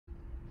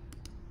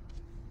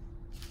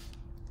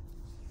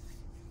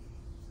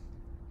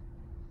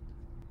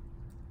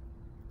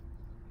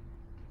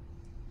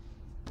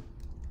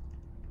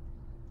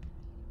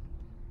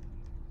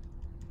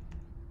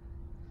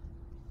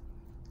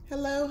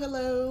Hello,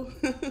 hello.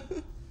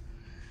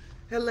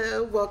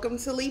 Hello, welcome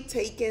to Leap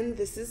Taken.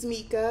 This is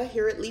Mika.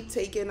 Here at Leap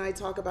Taken, I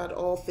talk about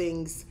all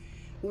things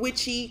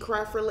witchy,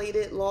 craft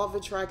related, law of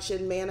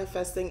attraction,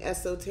 manifesting,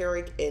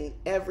 esoteric, and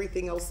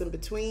everything else in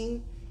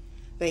between.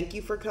 Thank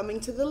you for coming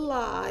to the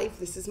live.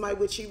 This is my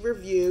witchy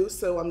review.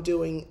 So I'm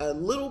doing a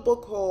little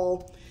book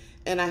haul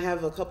and I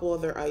have a couple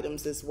other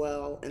items as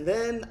well. And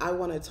then I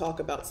want to talk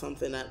about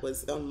something that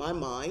was on my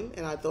mind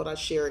and I thought I'd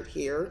share it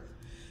here.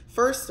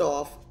 First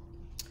off,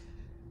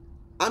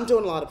 I'm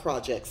doing a lot of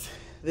projects.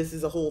 This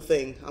is a whole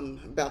thing I'm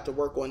about to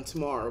work on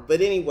tomorrow.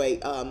 But anyway,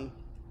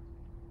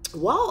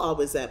 while I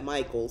was at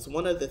Michael's,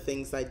 one of the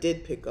things I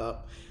did pick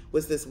up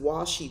was this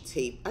washi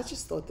tape. I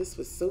just thought this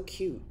was so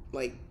cute.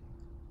 Like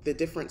the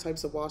different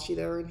types of washi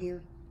that are in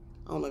here.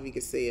 I don't know if you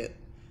can see it.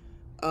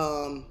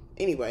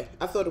 Anyway,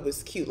 I thought it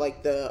was cute.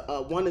 Like the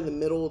one in the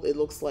middle, it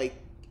looks like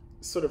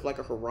sort of like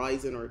a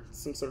horizon or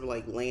some sort of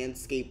like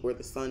landscape where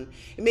the sun,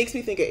 it makes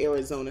me think of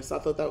Arizona. So I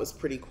thought that was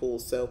pretty cool.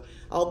 So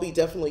I'll be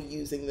definitely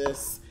using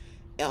this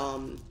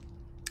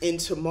in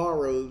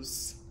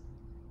tomorrow's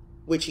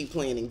witchy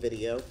planning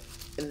video.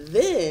 And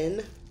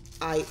then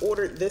I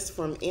ordered this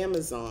from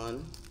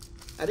Amazon.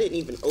 I didn't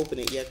even open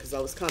it yet because I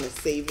was kind of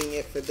saving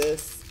it for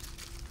this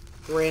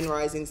Grand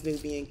Rising's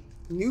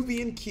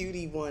Nubian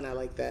cutie one. I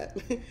like that.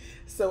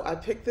 So I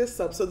picked this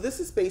up. So this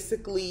is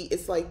basically,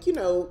 it's like, you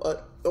know,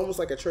 almost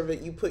like a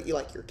trivet. You put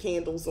your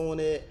candles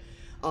on it,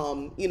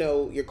 you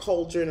know, your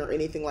cauldron or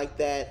anything like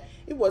that.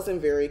 It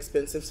wasn't very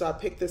expensive. So I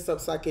picked this up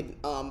so I could,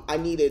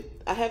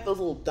 I have those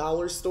little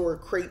dollar store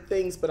crate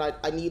things, but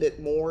I needed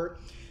more.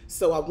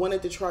 So I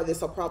wanted to try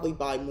this. I'll probably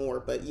buy more,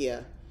 but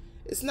yeah.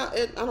 It's not,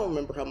 I don't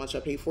remember how much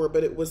I paid for it,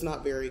 but it was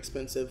not very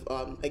expensive.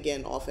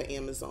 Again, off of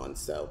Amazon.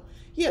 So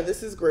yeah,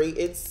 this is great.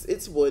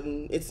 It's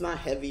wooden. It's not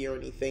heavy or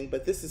anything,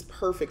 but this is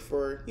perfect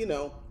for, you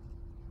know,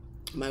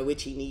 my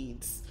witchy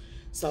needs.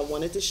 So I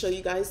wanted to show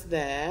you guys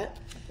that.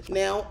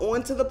 Now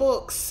on to the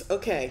books.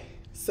 Okay.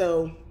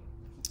 So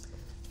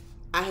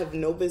I have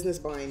no business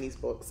buying these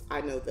books.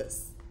 I know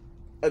this.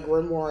 A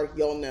grimoire,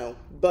 y'all know,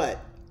 but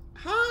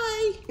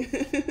hi.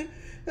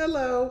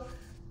 Hello.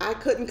 I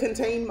couldn't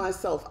contain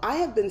myself. I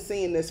have been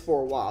seeing this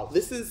for a while.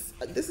 This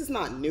is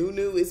not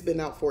new. It's been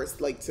out for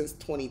like since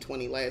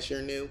 2020, last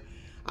year new.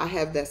 I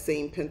have that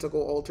same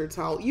pentacle altar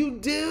towel. You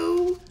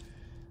do?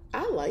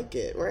 I like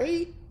it,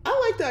 right?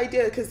 I like the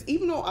idea because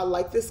even though I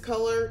like this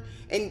color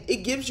and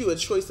it gives you a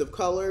choice of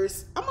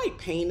colors, I might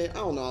paint it. I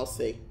don't know. I'll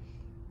see.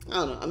 I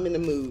don't know. I'm in the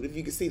mood. If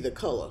you can see the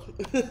color,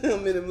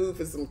 I'm in the mood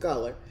for some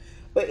color.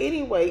 But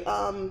anyway,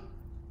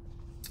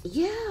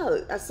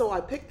 yeah. So I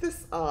picked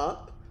this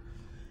up.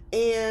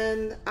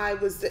 And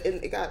and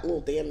it got a little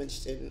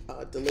damaged in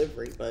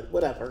delivery, but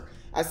whatever.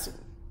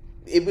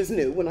 It was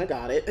new when I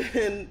got it,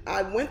 and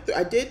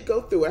I did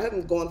go through it. I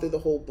haven't gone through the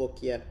whole book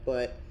yet,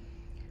 but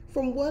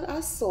from what I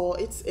saw,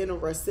 it's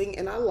interesting,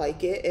 and I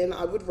like it, and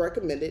I would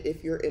recommend it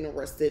if you're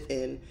interested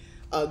in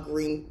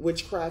green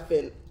witchcraft.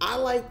 And I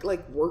like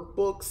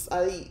workbooks.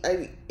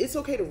 It's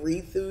okay to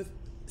read through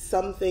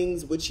some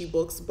things, witchy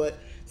books, but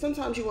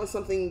sometimes you want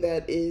something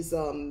that is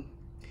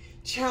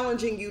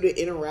challenging you to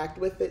interact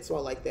with it. So I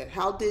like that.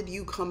 How did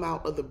you come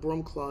out of the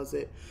broom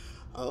closet?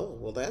 Oh,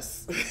 well,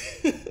 that's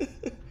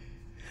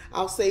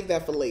I'll save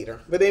that for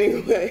later. But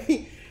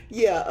anyway,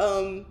 yeah,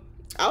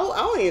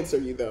 I'll answer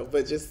you though,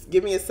 but just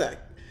give me a sec.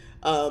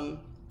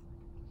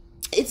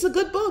 It's a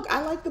good book.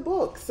 I like the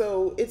book.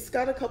 So it's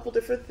got a couple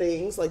different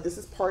things. Like this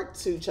is part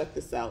 2. Check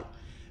this out.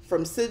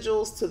 From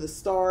sigils to the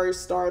stars,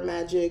 star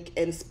magic,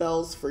 and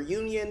spells for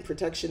union,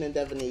 protection, and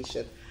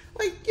divination.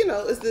 Like, you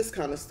know, it's this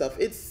kind of stuff.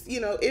 It's, you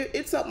know,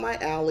 it's up my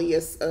alley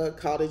as a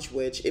cottage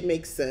witch. It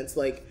makes sense.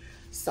 Like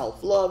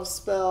self-love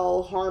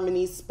spell,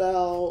 harmony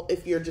spell,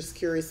 if you're just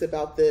curious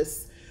about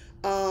this.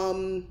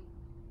 Harmony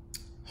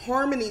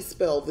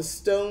spell, the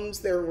stones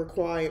that are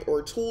required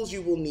or tools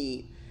you will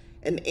need.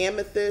 An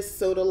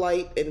amethyst,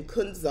 sodalite, and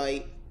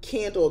kunzite,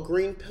 candle, a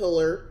green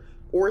pillar,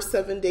 or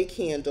 7-day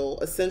candle,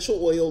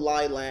 essential oil,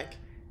 lilac.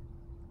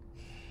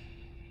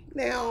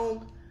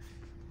 Now,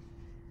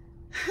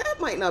 that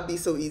might not be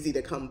so easy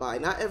to come by.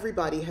 Not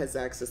everybody has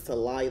access to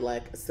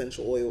lilac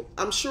essential oil.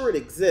 I'm sure it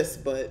exists,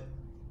 but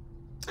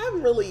I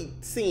haven't really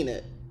seen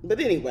it. But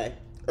anyway,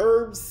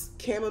 herbs,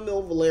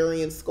 chamomile,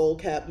 valerian,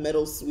 skullcap,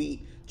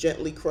 meadowsweet,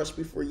 gently crushed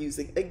before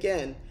using.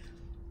 Again,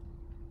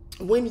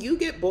 when you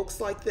get books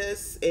like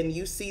this and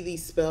you see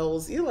these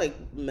spells, you're like,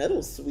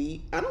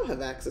 meadowsweet? I don't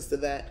have access to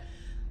that.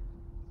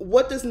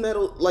 What does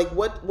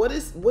what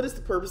is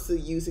the purpose of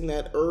using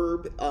that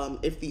herb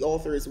if the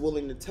author is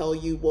willing to tell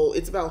you? Well,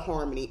 it's about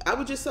harmony. I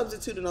would just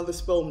substitute another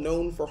spell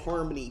known for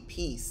harmony,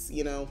 peace,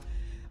 you know,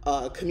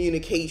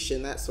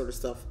 communication, that sort of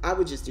stuff. I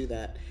would just do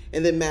that.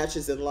 And then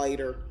matches or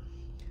lighter.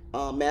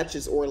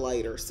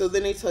 So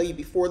then they tell you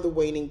before the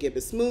waning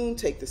gibbous moon,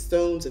 take the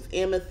stones of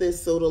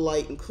amethyst,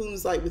 sodalite, and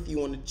kunzite with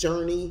you on a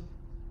journey.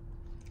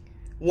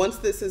 Once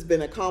this has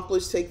been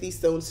accomplished, take these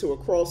stones to a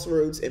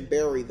crossroads and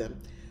bury them.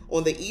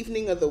 On the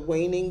evening of the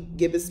waning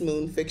gibbous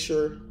moon, fix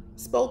your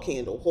Spell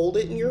candle. Hold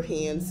it in your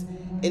hands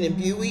and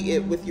imbue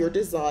it with your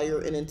desire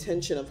and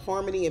intention of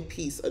harmony and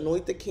peace.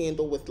 Anoint the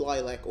candle with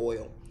lilac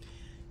oil.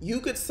 You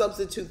could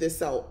substitute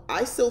this out.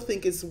 I still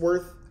think it's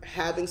worth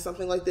having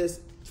something like this.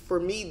 For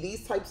me,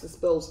 these types of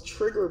spells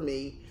trigger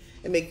me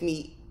and make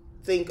me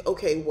think,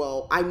 okay,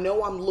 well, I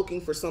know I'm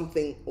looking for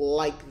something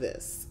like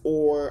this,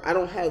 or I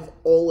don't have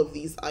all of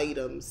these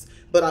items,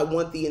 but I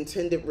want the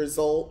intended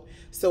result.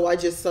 So I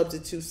just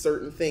substitute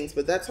certain things,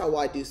 but that's how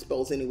I do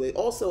spells anyway.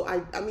 Also,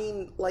 I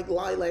mean, like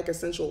lilac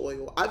essential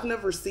oil. I've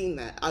never seen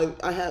that.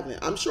 I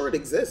haven't. I'm sure it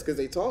exists because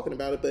they're talking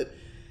about it, but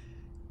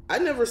I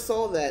never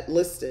saw that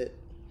listed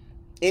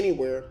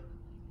anywhere.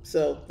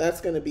 So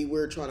that's going to be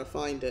weird trying to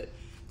find it.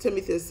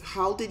 Timothy,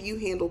 how did you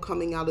handle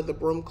coming out of the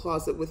broom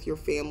closet with your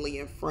family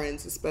and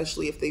friends,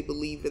 especially if they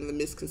believe in the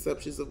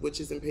misconceptions of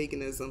witches and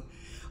paganism?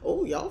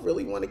 Oh, y'all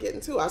really want to get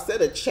into it? I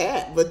said a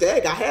chat, but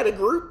dang, I had a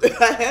group.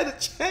 I had a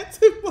chat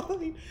to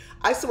find.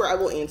 I swear I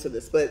will answer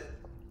this, but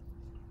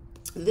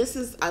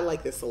I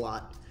like this a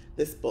lot,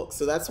 this book.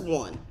 So that's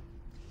one.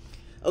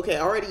 Okay,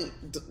 I already,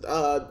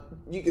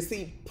 you can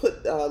see,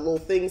 put little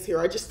things here.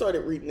 I just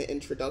started reading the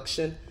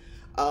introduction.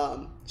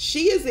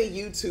 She is a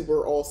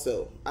YouTuber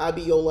also,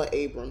 Abiola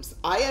Abrams.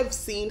 I have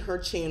seen her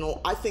channel.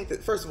 I think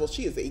that, first of all,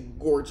 she is a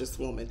gorgeous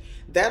woman.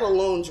 That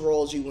alone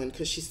draws you in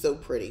because she's so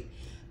pretty.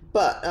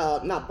 But,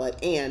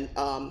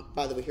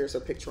 by the way, here's her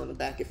picture on the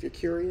back if you're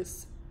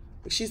curious.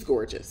 She's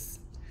gorgeous.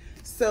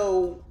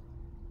 So,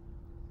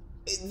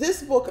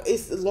 this book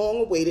is long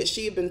awaited.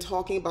 She had been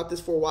talking about this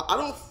for a while. I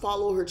don't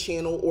follow her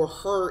channel or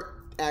her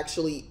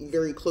actually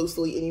very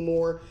closely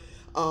anymore.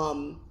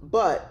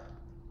 But,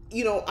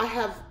 you know, I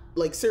have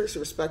like serious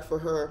respect for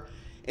her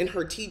and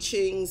her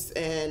teachings,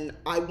 and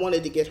I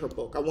wanted to get her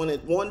book. I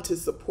wanted, one, to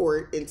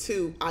support, and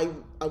two, I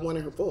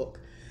wanted her book.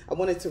 I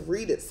wanted to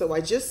read it. So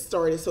I just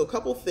started. So a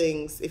couple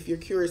things, if you're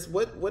curious,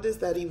 what is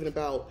that even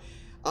about?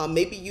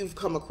 Maybe you've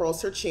come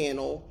across her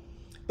channel,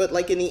 but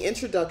like in the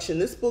introduction,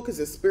 this book is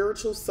a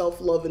spiritual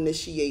self-love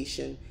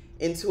initiation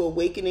into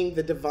awakening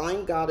the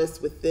divine goddess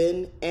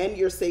within and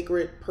your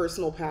sacred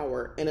personal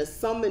power, and a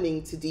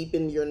summoning to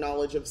deepen your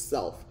knowledge of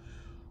self.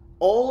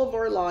 All of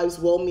our lives,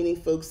 well-meaning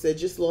folks said,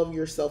 just love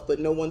yourself, but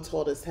no one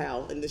taught us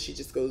how. And then she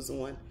just goes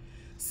on.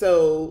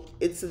 So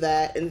it's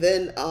that. And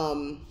then,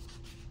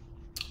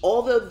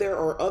 although there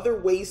are other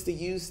ways to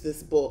use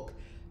this book,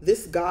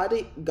 this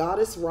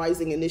Goddess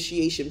Rising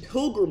Initiation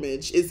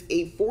Pilgrimage is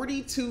a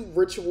 42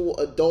 ritual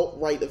adult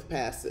rite of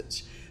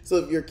passage. So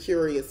if you're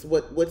curious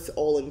what's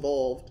all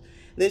involved.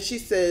 Then she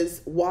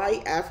says,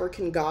 why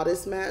African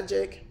goddess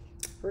magic?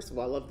 First of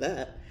all, I love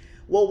that.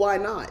 Well, why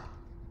not?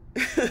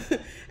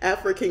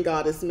 African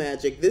goddess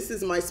magic. This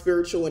is my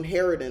spiritual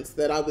inheritance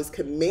that I was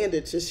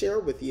commanded to share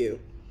with you.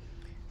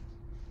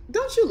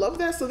 Don't you love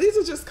that? So these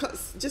are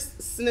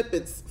just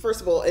snippets, first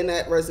of all, and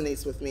that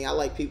resonates with me. I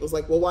like people's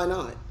like, well, why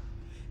not?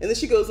 And then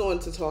she goes on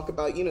to talk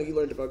about, you know, you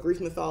learned about Greek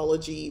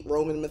mythology,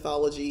 Roman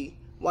mythology.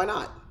 Why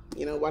not?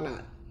 You know, why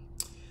not?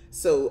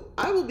 So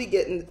I will be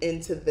getting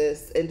into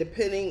this, and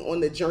depending on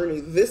the journey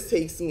this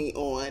takes me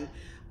on,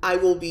 I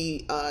will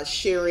be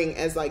sharing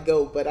as I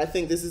go. But I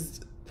think this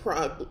is,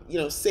 you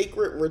know,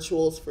 sacred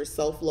rituals for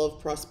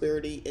self-love,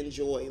 prosperity, and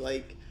joy.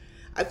 Like,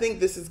 I think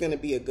this is going to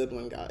be a good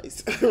one,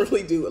 guys. I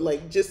really do.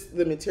 Like, just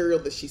the material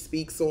that she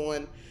speaks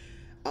on,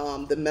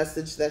 the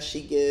message that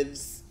she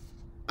gives.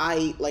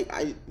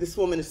 This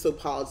woman is so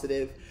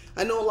positive.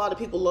 I know a lot of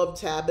people love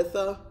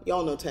Tabitha.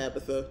 Y'all know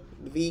Tabitha,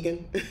 the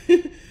vegan.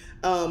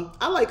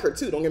 I like her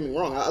too. Don't get me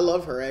wrong. I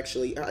love her,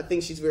 actually. I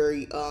think she's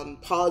very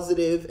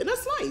positive, and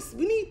that's nice.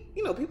 We need,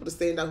 you know, people to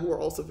stand out who are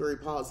also very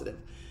positive.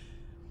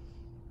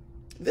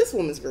 This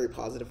woman's very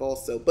positive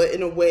also, but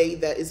in a way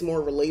that is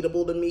more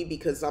relatable to me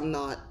because I'm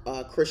not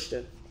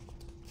Christian.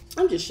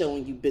 I'm just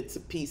showing you bits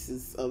and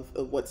pieces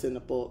of what's in the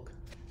book.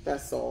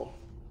 That's all.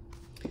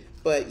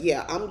 But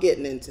yeah, I'm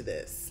getting into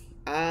this.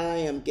 I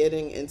am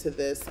getting into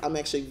this. I'm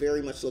actually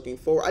very much looking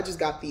forward. I just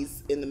got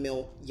these in the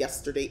mail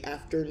yesterday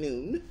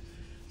afternoon.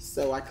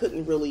 So I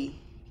couldn't really,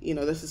 you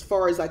know, that's as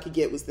far as I could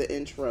get was the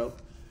intro.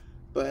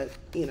 But,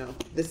 you know,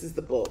 this is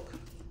the book.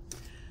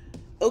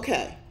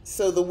 Okay,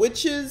 so the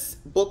Witch's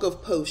Book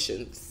of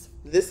Potions.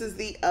 This is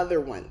the other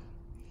one.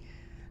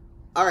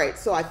 All right,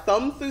 so I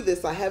thumbed through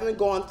this. I haven't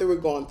gone through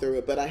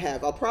it, but I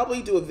have. I'll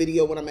probably do a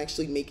video when I'm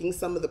actually making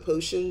some of the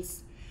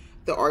potions.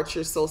 The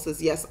Archer Soul says,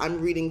 yes,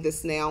 I'm reading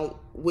this now.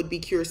 Would be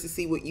curious to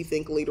see what you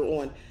think later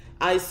on.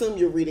 I assume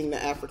you're reading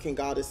the African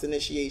Goddess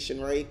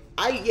Initiation, right?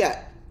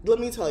 Let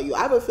me tell you, I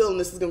have a feeling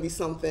this is going to be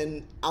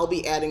something, I'll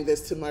be adding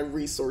this to my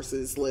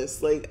resources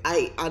list. Like,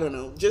 I don't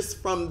know,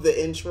 just from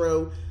the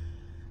intro,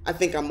 I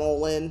think I'm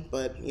all in,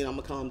 but, you know, I'm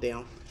going to calm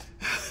down.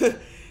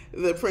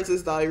 The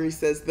Princess Diary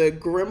says, the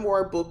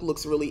Grimoire book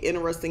looks really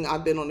interesting.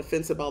 I've been on the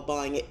fence about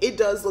buying it. It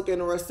does look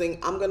interesting.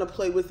 I'm going to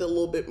play with it a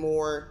little bit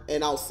more,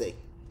 and I'll see.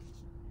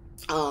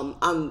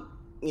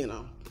 You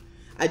know,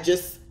 I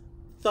just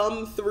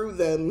thumbed through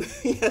them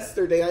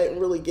yesterday. I didn't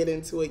really get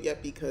into it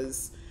yet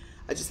because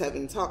I just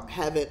haven't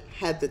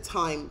had the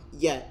time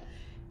yet.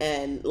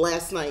 And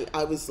last night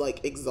I was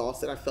like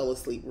exhausted. I fell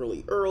asleep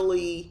really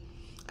early.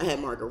 I had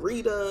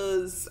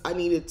margaritas. I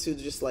needed to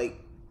just like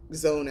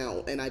zone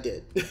out, and I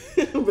did.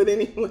 But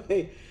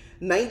anyway,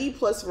 90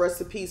 plus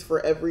recipes for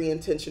every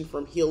intention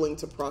from healing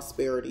to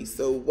prosperity.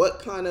 So what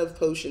kind of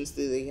potions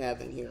do they have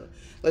in here?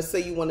 Let's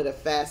say you wanted a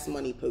fast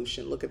money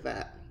potion. Look at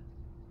that.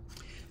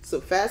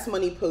 So fast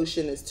money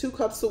potion is 2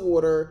 cups of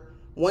water,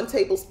 1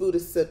 tablespoon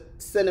of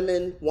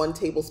cinnamon, 1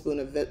 tablespoon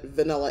of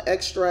vanilla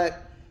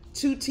extract,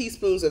 2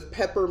 teaspoons of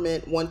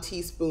peppermint, 1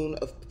 teaspoon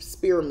of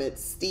spearmint,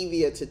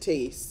 stevia to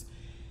taste.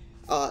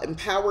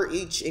 Empower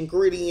each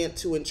ingredient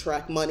to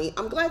attract money.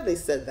 I'm glad they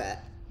said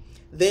that.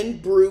 Then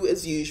brew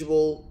as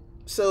usual.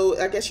 So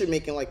I guess you're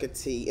making like a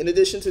tea. In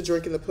addition to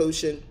drinking the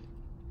potion,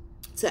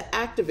 to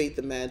activate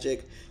the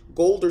magic,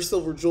 gold or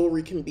silver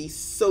jewelry can be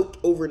soaked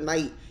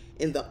overnight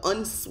in the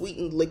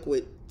unsweetened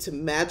liquid to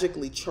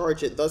magically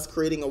charge it, thus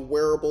creating a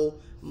wearable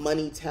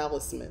money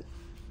talisman.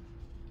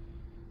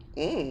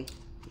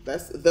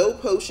 Though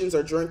potions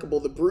are drinkable,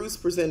 the brews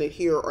presented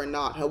here are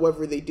not.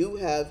 However, they do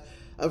have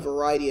a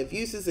variety of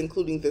uses,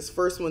 including this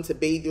first one, to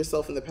bathe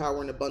yourself in the power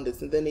and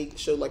abundance. And then they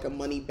showed like a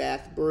money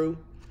bath brew.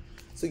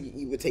 So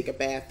you would take a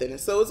bath in it.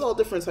 So it's all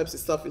different types of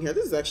stuff in here.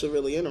 This is actually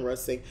really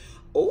interesting.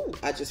 Oh,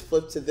 I just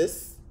flipped to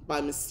this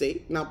by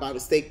mistake. Not by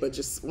mistake, but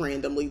just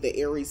randomly, the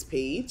Aries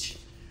page.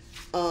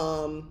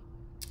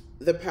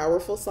 The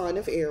powerful sign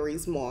of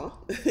Aries, Ma,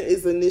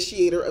 is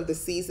initiator of the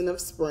season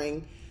of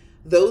spring.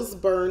 Those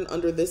born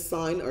under this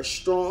sign are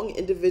strong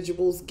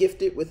individuals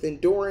gifted with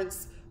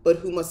endurance, but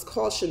who must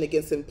caution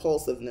against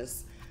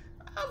impulsiveness.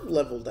 I've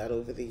leveled that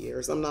over the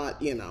years. I'm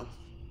not,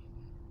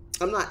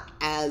 I'm not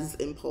as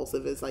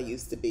impulsive as I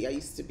used to be. I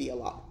used to be a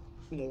lot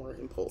more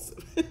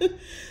impulsive.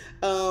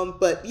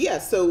 But yeah,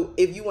 so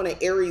if you want an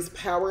Aries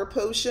power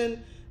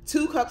potion,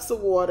 2 cups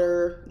of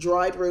water,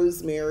 dried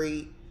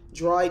rosemary,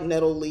 dried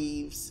nettle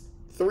leaves,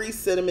 3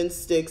 cinnamon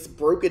sticks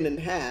broken in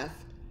half,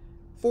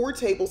 4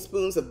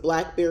 tablespoons of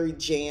blackberry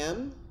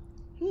jam,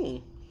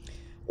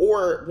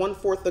 or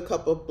 1/4 a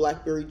cup of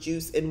blackberry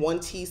juice, and 1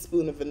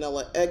 teaspoon of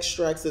vanilla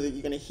extract. So that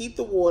you're going to heat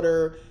the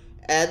water,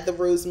 add the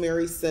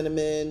rosemary,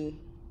 cinnamon,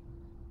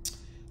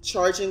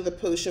 charging the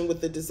potion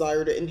with the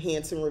desire to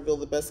enhance and reveal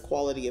the best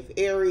quality of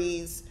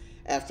Aries.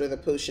 After the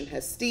potion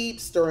has steeped,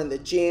 stir in the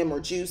jam or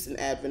juice and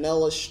add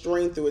vanilla,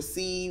 strain through a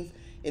sieve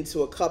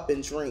into a cup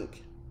and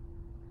drink.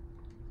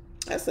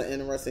 That's an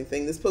interesting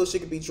thing. This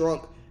potion can be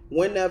drunk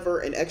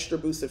whenever an extra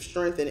boost of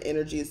strength and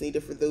energy is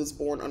needed for those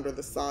born under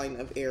the sign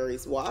of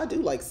Aries. Well, I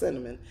do like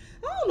cinnamon.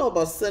 I don't know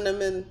about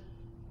cinnamon,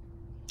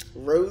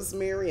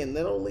 rosemary, and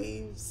nettle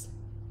leaves.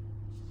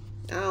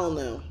 I don't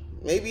know.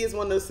 Maybe it's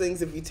one of those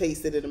things, if you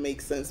taste it, it'll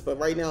make sense. But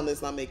right now,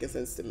 it's not making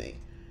sense to me.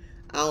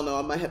 I don't know.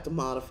 I might have to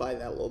modify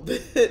that a little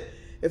bit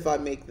if I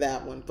make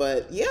that one.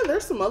 But yeah,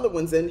 there's some other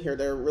ones in here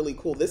that are really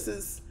cool.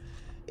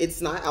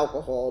 It's not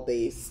alcohol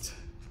based.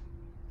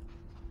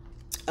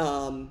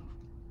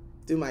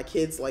 Do my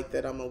kids like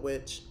that I'm a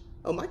witch?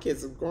 Oh, my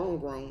kids are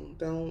grown.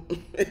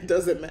 It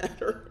doesn't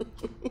matter.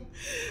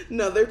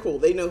 No, they're cool.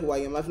 They know who I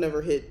am. I've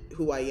never hid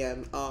who I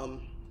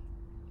am.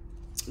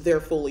 They're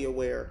fully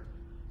aware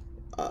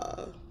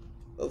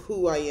of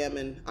who I am,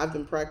 and I've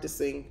been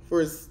practicing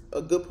for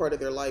a good part of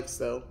their life.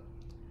 So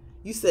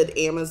you said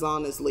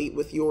Amazon is late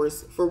with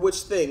yours for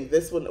which thing?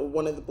 This one,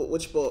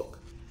 which book?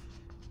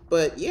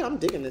 But yeah, I'm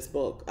digging this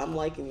book. I'm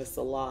liking this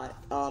a lot.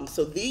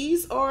 So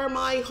these are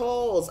my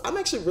hauls. I'm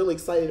actually really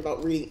excited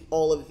about reading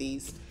all of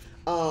these.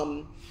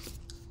 I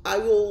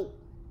will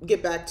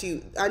get back to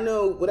you. I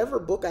know whatever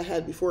book I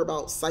had before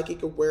about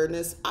psychic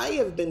awareness,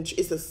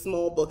 it's a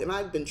small book, and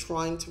I've been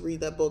trying to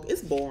read that book.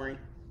 It's boring.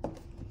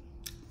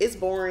 It's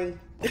boring.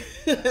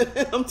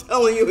 I'm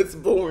telling you, it's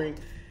boring.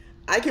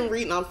 I can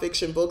read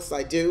nonfiction books.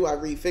 I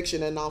read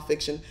fiction and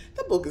nonfiction.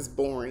 That book is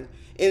boring.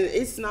 And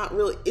it's not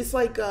really, it's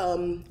like,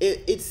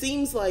 it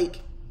seems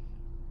like,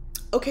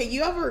 okay,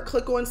 you ever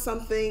click on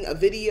something, a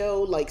video,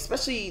 like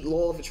especially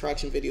law of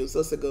attraction videos,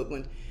 that's a good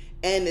one.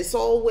 And it's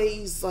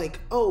always like,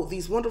 oh,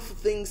 these wonderful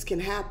things can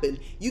happen.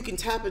 You can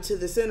tap into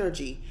this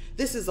energy.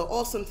 This is an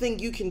awesome thing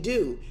you can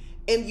do.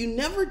 And you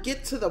never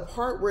get to the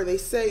part where they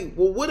say,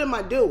 well, what am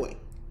I doing?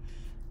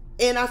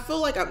 And I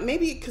feel like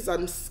maybe because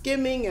I'm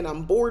skimming and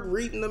I'm bored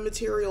reading the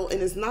material,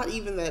 and it's not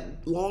even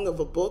that long of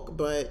a book,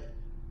 but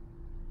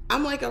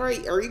I'm like, all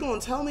right, are you going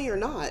to tell me or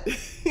not?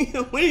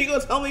 When are you going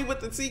to tell me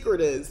what the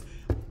secret is?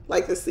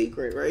 Like The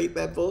Secret, right?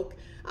 That book.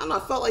 I don't know. I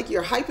felt like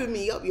you're hyping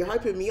me up. You're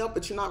hyping me up,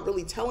 but you're not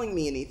really telling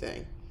me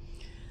anything.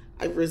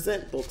 I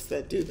resent books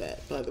that do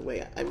that, by the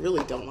way. I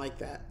really don't like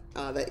that.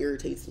 That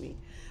irritates me.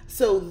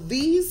 So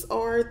these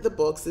are the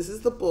books. This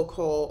is the book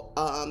haul.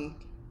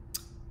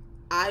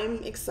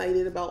 I'm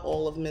excited about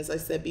all of them, as I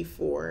said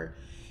before.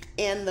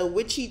 And the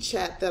witchy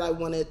chat that I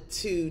wanted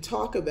to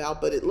talk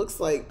about, but it looks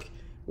like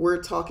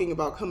we're talking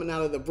about coming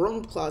out of the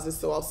broom closet,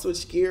 so I'll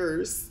switch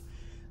gears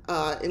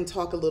and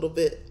talk a little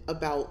bit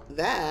about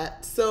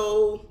that.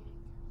 So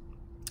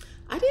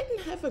I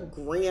didn't have a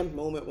grand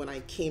moment when I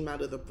came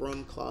out of the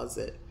broom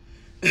closet.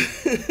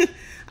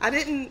 I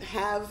didn't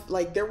have,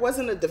 like, there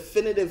wasn't a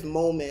definitive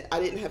moment. I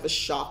didn't have a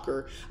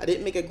shocker. I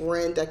didn't make a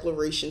grand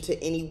declaration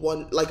to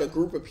anyone, like a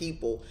group of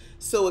people.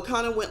 So it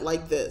kind of went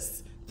like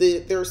this.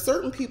 There are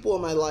certain people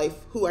in my life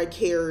who I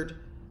cared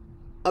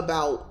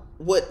about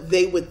what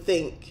they would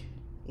think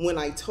when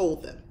I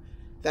told them.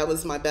 That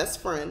was my best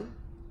friend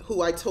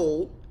who I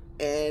told.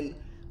 And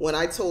when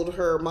I told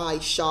her my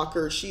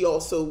shocker, she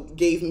also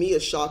gave me a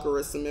shocker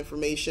or some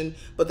information.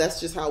 But that's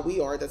just how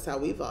we are. That's how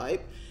we vibe.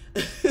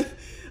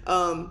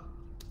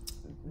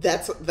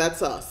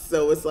 That's us.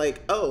 So it's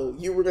like, oh,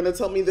 you were gonna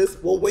tell me this?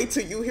 Well, wait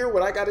till you hear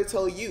what I gotta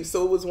tell you.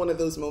 So it was one of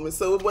those moments.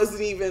 So it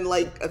wasn't even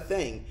like a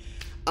thing.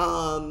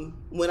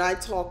 When I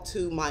talked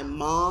to my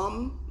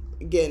mom,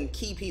 again,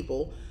 key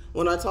people,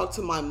 when I talk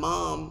to my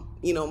mom,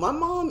 you know, my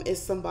mom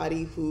is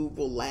somebody who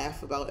will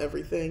laugh about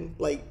everything.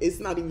 Like, it's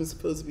not even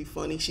supposed to be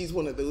funny. She's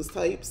one of those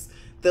types.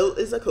 Though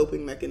it's a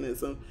coping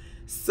mechanism.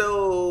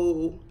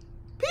 So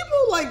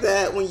people like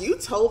that, when you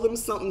tell them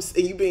something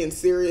and you being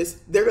serious,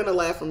 they're going to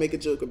laugh or make a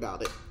joke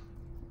about it.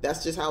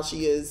 That's just how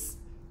she is.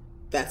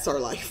 That's our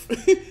life.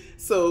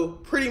 So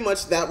pretty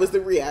much that was the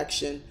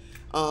reaction.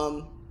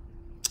 And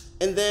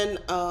then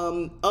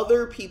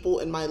other people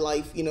in my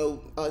life,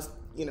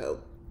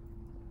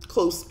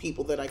 close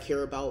people that I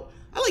care about,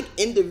 I like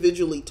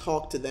individually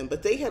talk to them,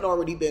 but they had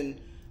already been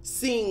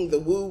seeing the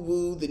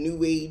woo-woo, the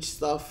new age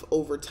stuff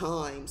over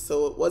time.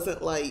 So it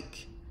wasn't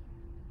like,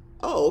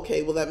 oh,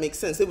 okay, well, that makes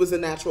sense. It was a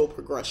natural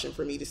progression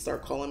for me to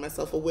start calling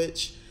myself a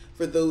witch,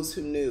 for those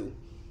who know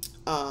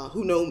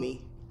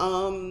me.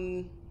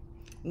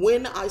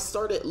 When I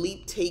started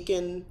Leap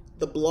Taken,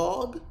 the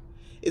blog,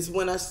 is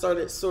when I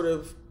started sort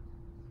of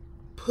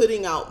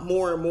putting out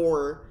more and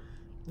more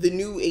the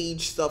new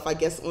age stuff, I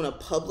guess, on a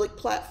public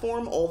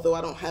platform, although I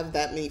don't have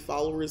that many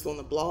followers on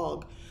the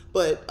blog.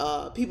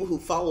 But people who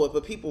follow it,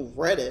 but people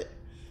read it.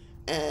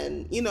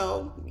 And,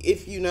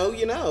 if you know,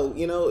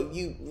 if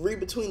you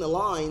read between the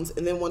lines.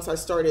 And then once I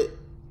started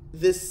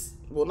this,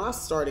 well, not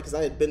started because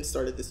I had been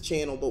started this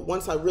channel, but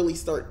once I really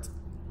start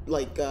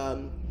like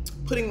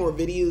putting more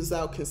videos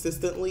out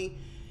consistently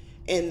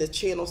and the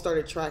channel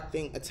started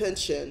attracting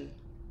attention,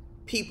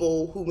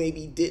 people who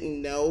maybe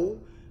didn't know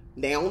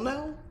now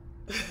know.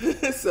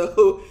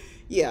 So,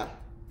 yeah.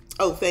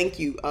 Oh, thank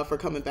you for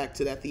coming back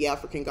to that. The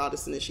African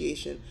Goddess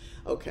Initiation.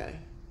 Okay.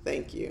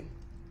 Thank you.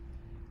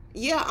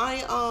 Yeah,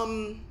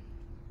 I'm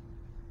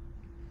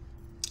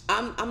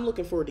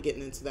looking forward to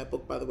getting into that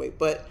book, by the way.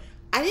 But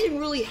I didn't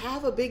really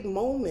have a big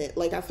moment.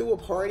 Like, I threw a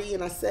party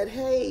and I said,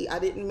 hey, I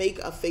didn't make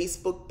a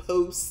Facebook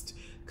post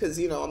because,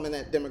 I'm in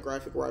that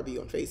demographic where I be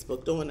on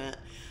Facebook doing that.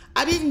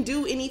 I didn't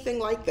do anything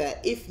like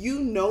that. If you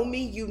know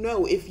me, you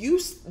know. If you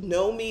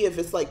know me, if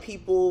it's like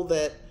people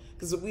that,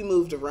 because we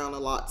moved around a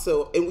lot,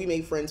 and we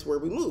made friends where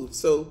we moved.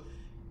 So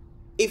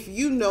if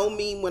you know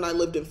me when I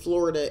lived in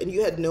Florida and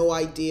you had no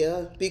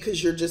idea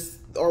because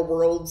our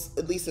worlds,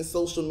 at least in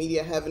social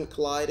media, haven't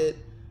collided,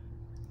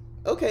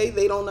 okay,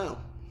 they don't know.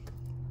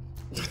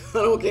 I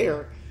don't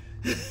care.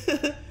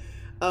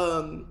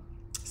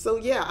 So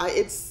yeah,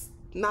 it's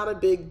not a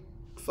big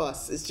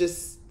fuss. It's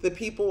just the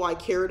people I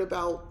cared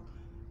about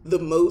the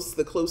most,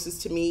 the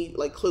closest to me,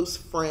 like close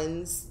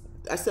friends.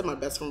 I said my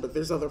best friend, but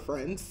there's other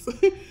friends.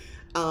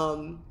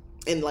 And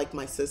like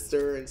my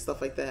sister and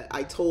stuff like that.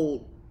 I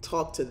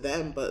talked to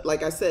them, but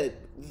like I said,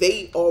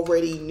 they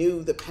already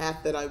knew the path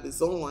that I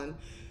was on.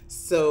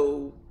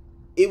 So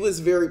it was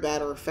very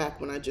matter of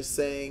fact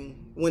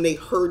when they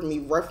heard me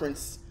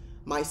reference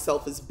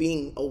myself as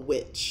being a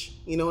witch,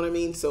 you know what I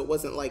mean? So it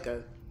wasn't like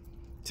a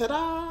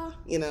ta-da,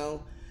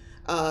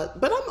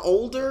 but I'm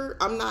older.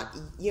 I'm not,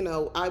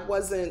 I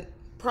wasn't,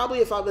 probably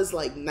if I was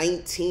like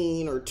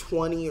 19 or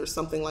 20 or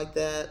something like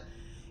that,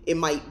 it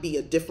might be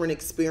a different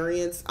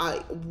experience.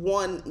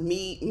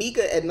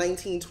 Mika at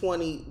 19,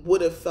 20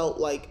 would have felt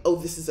like, oh,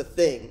 this is a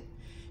thing.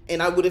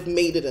 And I would have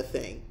made it a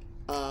thing.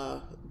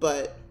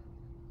 But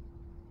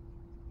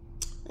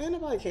ain't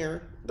nobody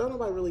caring. Don't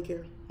nobody really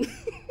care.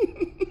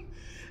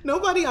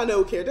 Nobody I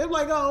know cared. They're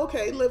like, oh,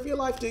 okay, live your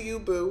life, do you,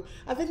 boo.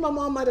 I think my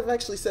mom might have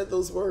actually said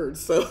those words.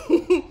 So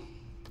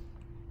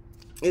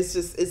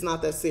it's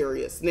not that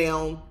serious.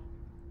 Now,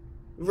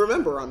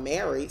 remember, I'm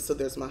married, so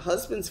there's my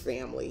husband's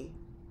family.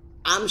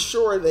 I'm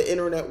sure the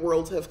internet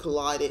worlds have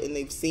collided and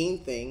they've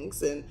seen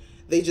things and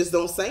they just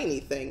don't say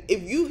anything.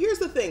 Here's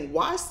the thing,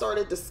 why start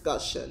a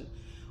discussion?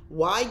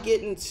 Why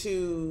get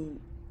into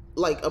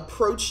like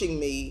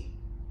approaching me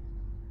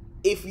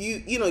if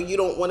you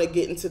don't want to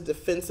get into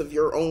defense of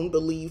your own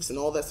beliefs and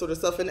all that sort of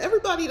stuff? And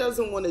everybody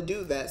doesn't want to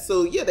do that.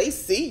 So yeah, they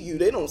see you,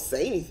 they don't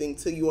say anything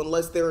to you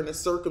unless they're in a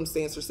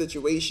circumstance or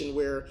situation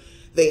where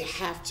they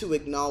have to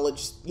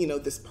acknowledge,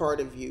 this part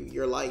of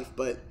your life.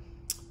 But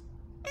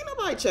ain't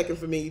nobody checking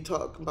for me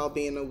talking about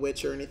being a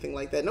witch or anything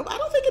like that. No, I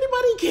don't think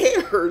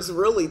anybody cares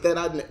really that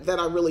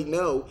I really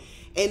know.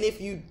 And if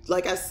you,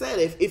 like I said,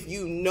 if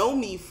you know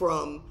me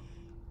from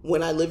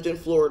when I lived in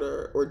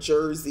Florida or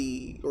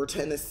Jersey or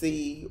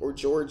Tennessee or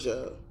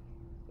Georgia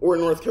or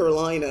North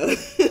Carolina,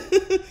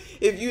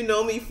 if you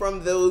know me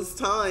from those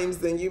times,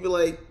 then you'd be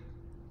like,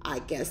 I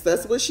guess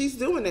that's what she's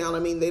doing now. I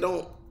mean, they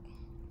don't,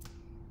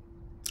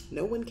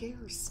 no one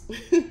cares.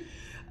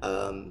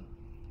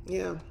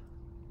 Yeah.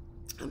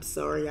 I'm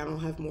sorry, I don't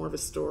have more of a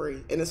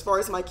story. And as far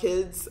as my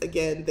kids,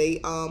 again,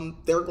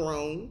 they're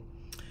grown.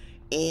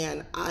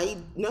 And I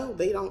know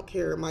they don't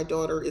care. My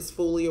daughter is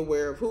fully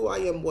aware of who I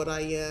am, what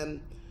I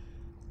am.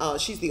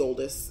 She's the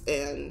oldest,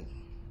 and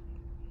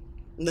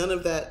none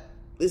of that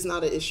is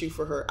not an issue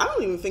for her. I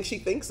don't even think she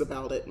thinks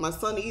about it. My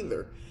son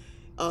either.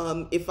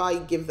 If I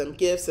give them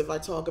gifts, if I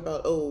talk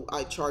about, oh,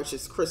 I charge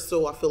this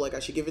crystal, I feel like I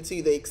should give it to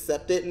you, they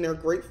accept it and they're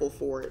grateful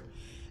for it.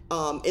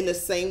 In the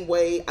same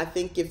way, I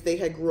think if they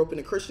had grew up in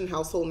a Christian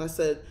household and I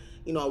said,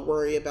 you know, I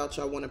worry about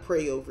you, I want to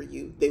pray over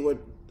you, they would,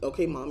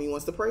 okay, mommy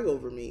wants to pray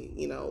over me.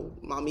 You know,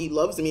 mommy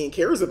loves me and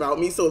cares about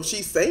me. So if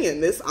she's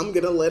saying this, I'm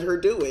going to let her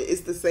do it.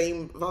 It's the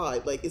same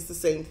vibe. Like, it's the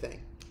same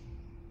thing.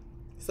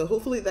 So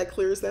hopefully that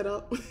clears that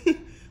up.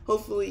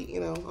 Hopefully, you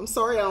know, I'm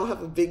sorry I don't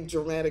have a big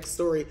dramatic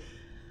story.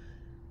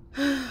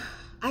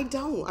 I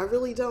don't. I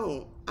really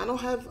don't. I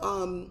don't have,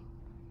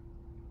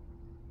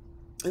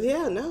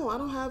 yeah, no, I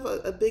don't have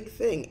a big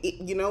thing.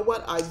 You know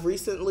what? I've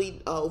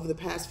recently, over the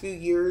past few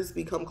years,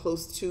 become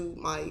close to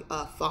my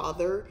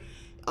father.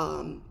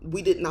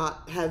 We did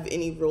not have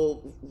any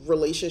real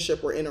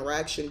relationship or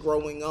interaction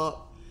growing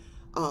up.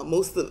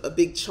 Most of a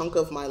big chunk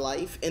of my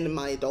life in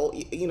my adult,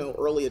 you know,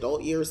 early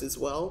adult years as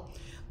well.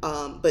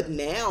 But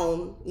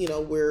now, you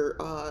know, we're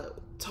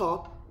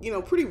talk, you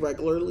know, pretty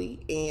regularly,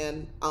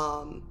 and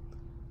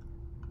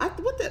I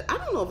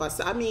don't know if I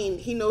said. I mean,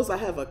 he knows I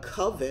have a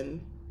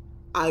coven.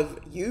 I've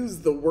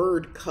used the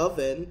word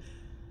coven.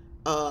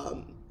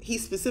 He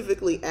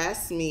specifically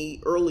asked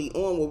me early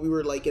on when we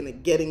were like in a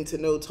getting to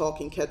know,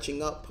 talking,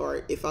 catching up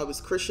part, if I was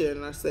Christian,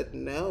 and I said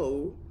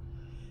no.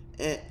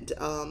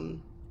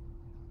 And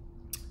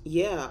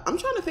yeah, I'm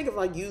trying to think if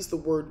I used the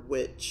word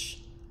witch.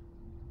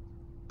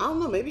 I don't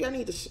know. Maybe I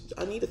need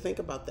to think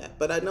about that.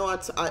 But I know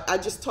I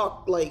just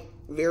talk like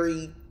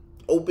very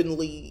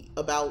openly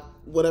about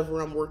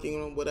whatever I'm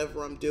working on,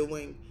 whatever I'm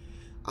doing.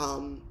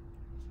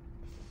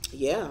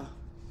 Yeah.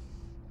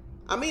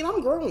 I mean,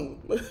 I'm grown.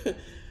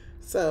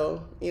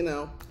 So, you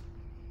know,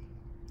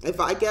 if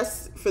I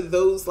guess for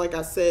those, like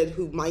I said,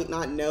 who might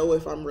not know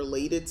if I'm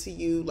related to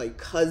you, like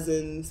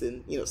cousins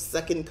and, you know,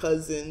 second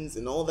cousins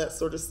and all that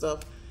sort of stuff.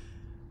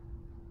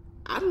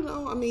 I don't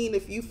know. I mean,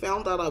 if you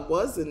found out I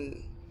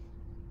wasn't,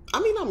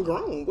 I mean, I'm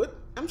grown. What,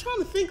 I'm trying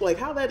to think like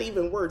how that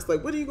even works.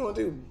 Like, what are you going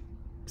to do?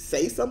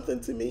 Say something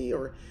to me?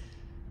 Or,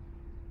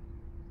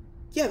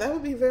 yeah, that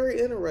would be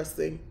very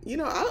interesting. You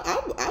know,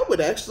 I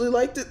would actually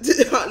like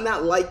to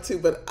not like to,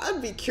 but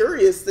I'd be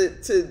curious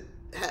to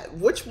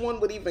which one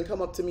would even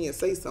come up to me and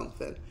say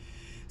something.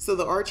 So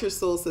the Archer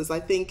Soul says, I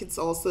think it's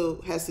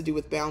also has to do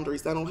with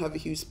boundaries. I don't have a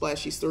huge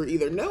splashy story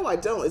either. No, I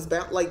don't. It's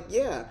about like,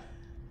 yeah,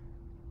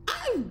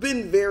 I've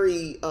been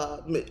very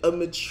a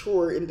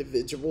mature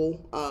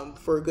individual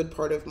for a good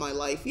part of my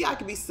life. Yeah, I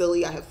can be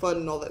silly. I have fun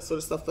and all that sort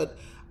of stuff, but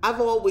I've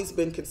always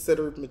been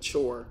considered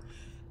mature.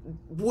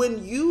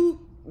 When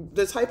you,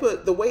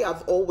 the way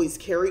I've always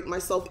carried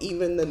myself,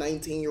 even the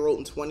 19-year-old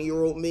and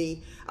 20-year-old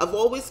me, I've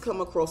always come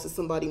across as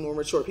somebody more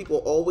mature. People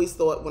always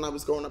thought when I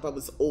was growing up I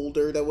was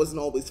older. That wasn't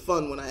always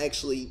fun. When I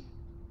actually,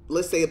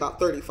 let's say about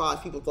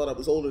 35, people thought I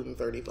was older than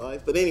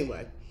 35. But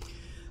anyway,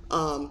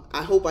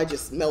 I hope I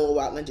just mellow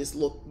out and I just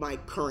look my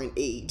current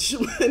age.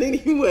 But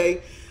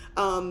anyway,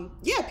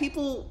 yeah,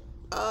 people,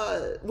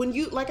 when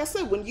you, like I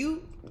said, when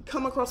you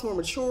come across more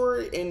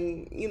mature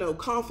and, you know,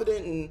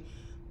 confident and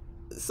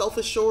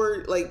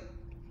self-assured, like,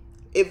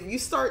 if you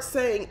start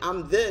saying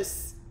I'm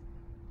this,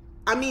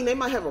 I mean, they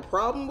might have a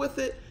problem with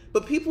it,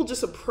 but people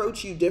just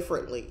approach you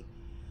differently.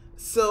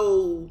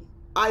 So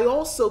I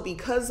also,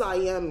 because I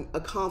am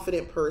a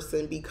confident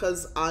person,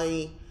 because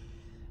I,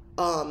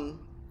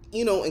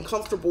 you know, and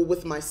comfortable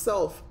with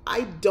myself,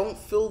 I don't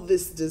feel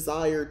this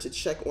desire to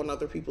check on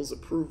other people's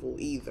approval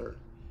either.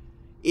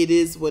 It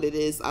is what it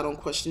is. I don't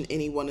question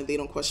anyone and they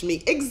don't question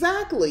me.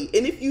 Exactly.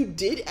 And if you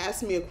did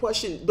ask me a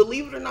question,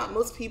 believe it or not,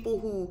 most people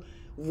who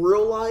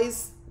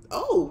realize,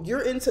 oh,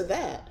 you're into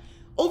that,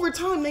 over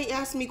time they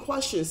ask me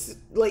questions.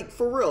 Like,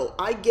 for real,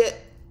 I get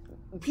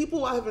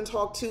people I haven't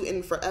talked to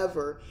in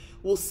forever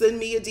will send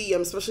me a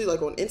DM, especially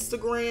like on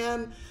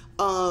Instagram.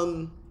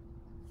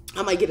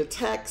 I might get a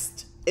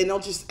text and they'll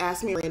just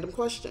ask me a random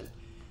question.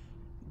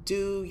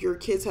 Do your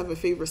kids have a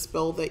favorite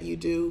spell that you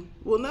do?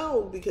 Well,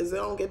 no, because they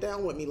don't get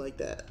down with me like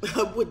that.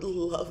 I would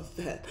love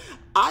that.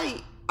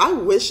 I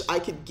wish I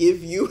could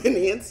give you an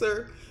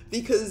answer,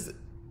 because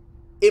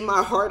in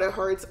my heart of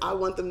hearts, I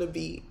want them to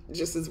be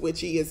just as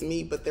witchy as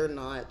me, but they're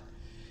not.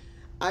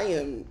 I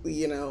am,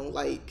 you know,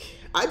 like,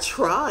 I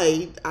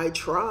tried.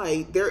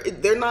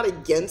 They're not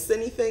against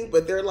anything,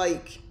 but they're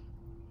like,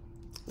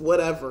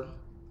 whatever.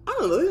 I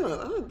don't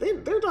know.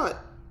 They're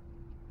not.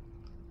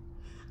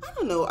 I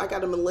don't know. I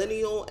got a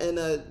millennial and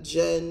a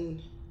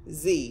Gen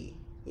Z.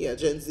 Yeah,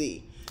 Gen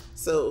Z.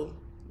 So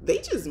they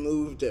just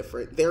move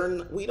different.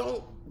 We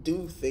don't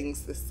do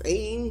things the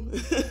same.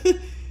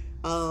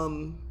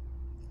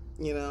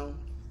 You know,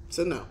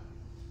 so no,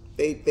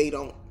 they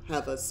don't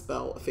have a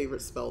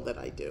favorite spell that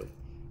I do.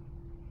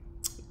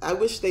 I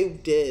wish they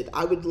did.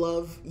 I would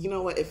love, you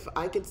know what,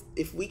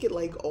 if we could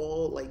like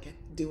all like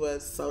do a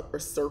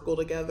circle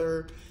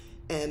together,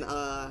 and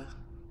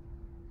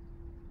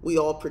we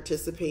all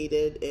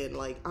participated in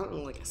like, I don't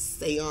know, like a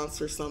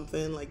seance or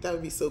something. Like that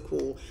would be so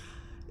cool.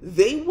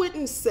 They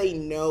wouldn't say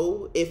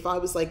no if I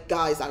was like,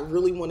 guys, I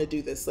really want to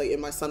do this. Like,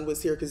 and my son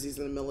was here because he's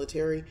in the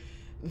military.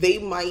 They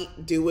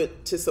might do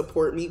it to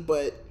support me,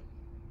 but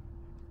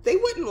they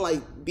wouldn't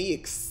like be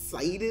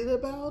excited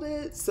about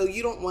it. So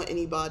you don't want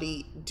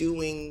anybody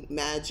doing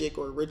magic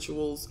or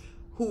rituals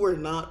who are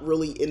not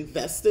really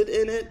invested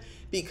in it,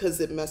 because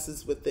it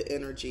messes with the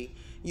energy.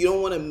 You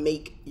don't want to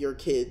make your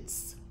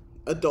kids,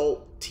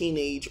 adult,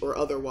 teenage, or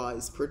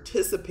otherwise,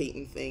 participate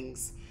in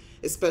things,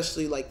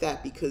 especially like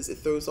that, because it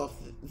throws off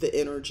the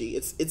energy.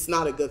 It's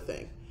not a good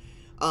thing.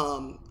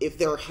 If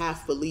they're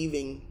half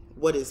believing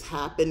what is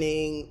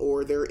happening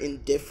or they're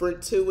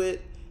indifferent to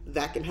it,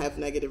 that can have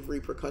negative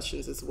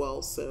repercussions as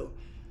well. So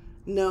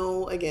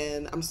no,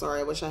 again, I'm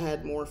sorry. I wish I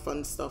had more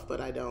fun stuff, but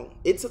I don't.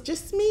 It's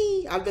just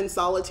me. I've been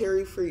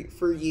solitary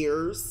for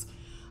years.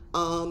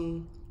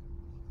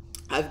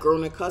 I've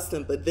grown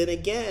accustomed, but then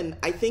again,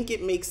 I think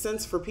it makes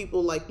sense for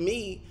people like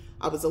me.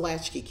 I was a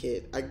latchkey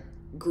kid. I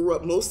grew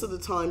up most of the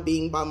time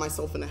being by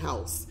myself in the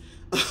house.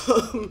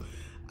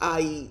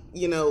 I'm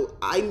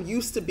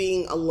used to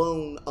being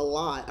alone a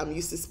lot. I'm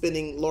used to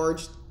spending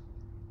large,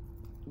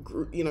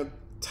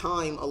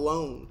 time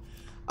alone.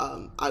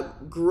 I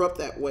grew up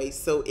that way,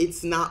 so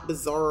it's not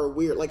bizarre or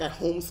weird. Like, I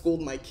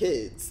homeschooled my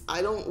kids.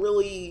 I don't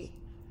really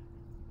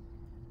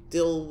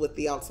deal with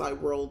the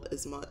outside world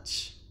as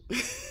much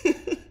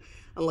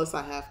unless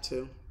I have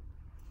to.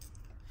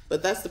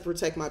 But that's to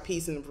protect my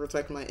peace and to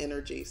protect my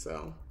energy.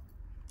 So,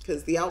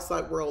 because the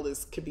outside world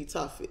could be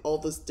tough. All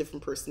those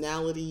different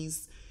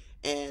personalities,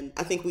 and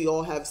I think we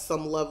all have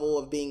some level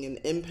of being an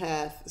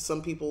empath.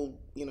 Some people,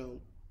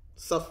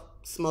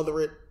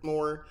 smother it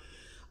more.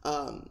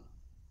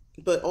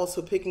 But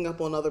also picking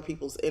up on other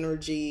people's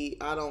energy.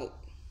 I don't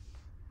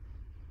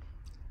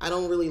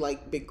really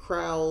like big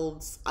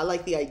crowds. I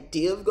like the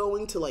idea of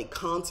going to like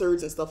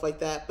concerts and stuff like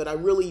that, but I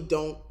really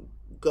don't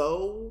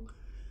go.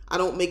 I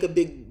don't make a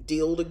big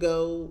deal to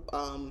go.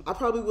 I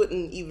probably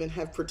wouldn't even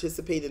have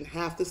participated in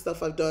half the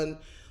stuff I've done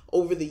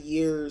over the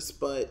years,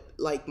 but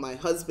like my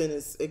husband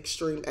is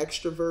extreme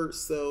extrovert,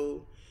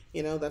 so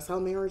that's how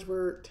marriage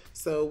worked.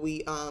 So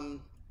we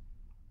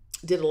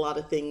did a lot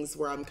of things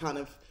where I'm kind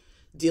of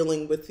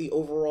dealing with the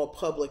overall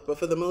public, but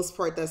for the most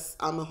part,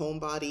 I'm a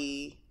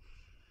homebody.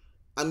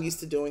 I'm used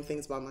to doing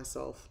things by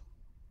myself.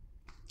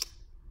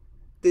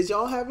 Did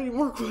y'all have any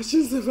more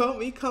questions about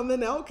me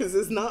coming out? Because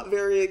it's not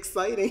very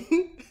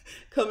exciting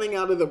coming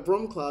out of the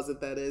broom closet,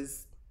 that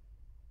is.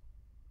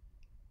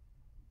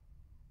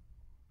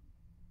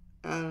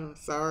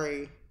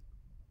 Sorry.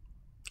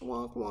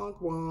 Wonk,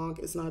 wonk, wonk.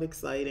 It's not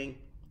exciting.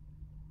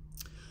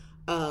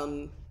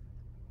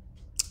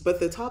 But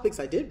the topics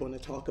I did want to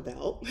talk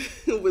about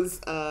was,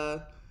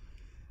 I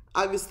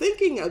was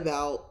thinking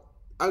about,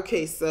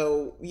 okay,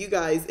 so you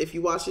guys, if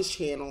you watch this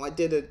channel, I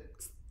did a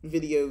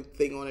video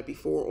thing on it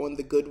before on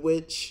The Good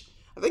Witch.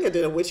 I think I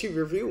did a witchy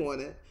review on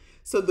it.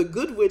 So The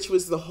Good Witch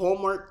was the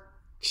Hallmark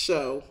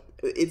show.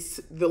 It's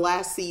the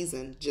last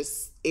season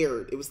just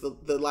aired. It was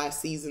the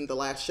last season, the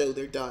last show,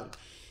 they're done.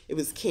 It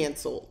was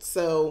canceled.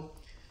 So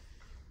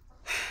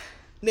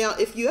now,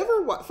 if you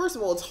ever watch, first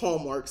of all, it's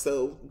Hallmark,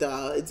 so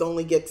it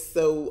only gets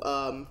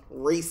so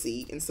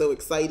racy and so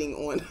exciting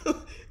on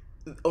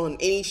on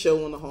any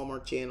show on the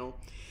Hallmark Channel.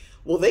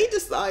 Well, they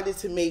decided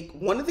to make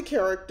one of the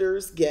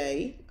characters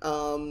gay,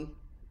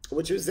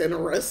 which was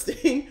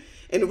interesting,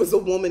 and it was a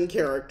woman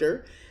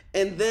character.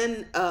 And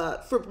then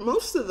for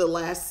most of the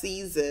last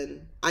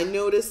season, I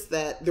noticed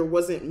that there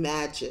wasn't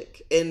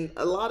magic, and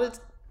a lot of,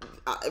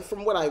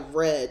 from what I've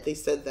read, they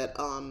said that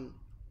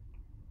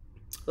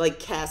like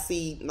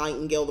Cassie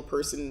Nightingale,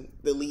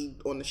 the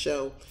lead on the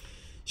show,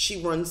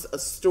 she runs a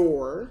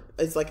store.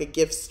 It's like a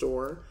gift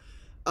store,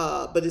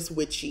 but it's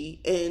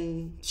witchy.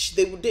 And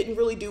they didn't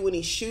really do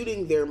any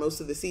shooting there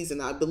most of the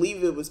season. I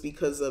believe it was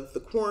because of the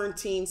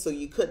quarantine, so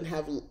you couldn't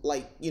have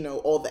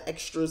all the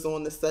extras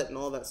on the set and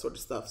all that sort of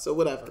stuff. So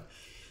whatever.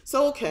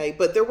 So okay,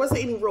 but there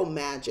wasn't any real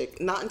magic.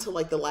 Not until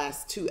like the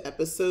last 2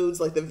 episodes.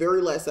 Like the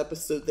very last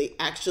episode, they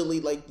actually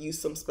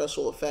used some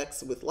special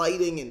effects with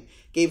lighting and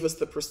gave us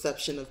the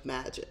perception of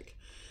magic.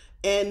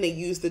 And they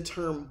used the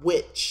term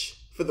witch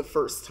for the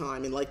first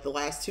time in like the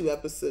last 2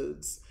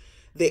 episodes.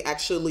 They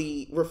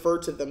actually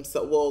referred to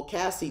themselves. Well,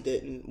 Cassie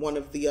didn't. One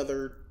of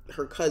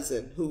her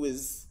cousin,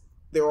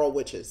 they're all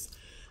witches,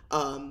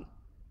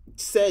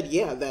 said,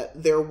 yeah,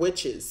 that they're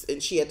witches,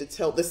 and she had to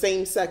tell the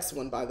same sex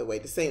one, by the way,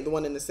 the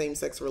one in the same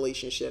sex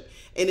relationship.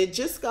 And it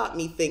just got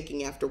me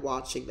thinking after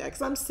watching that,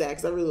 because I'm sad,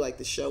 because I really like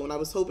the show, and I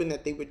was hoping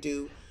that they would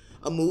do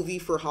a movie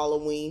for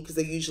Halloween, because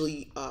they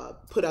usually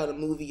put out a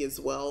movie as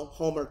well,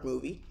 Hallmark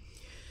movie.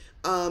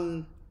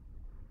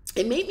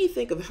 It made me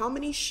think of how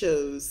many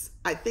shows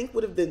I think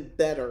would have been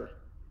better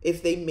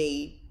if they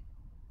made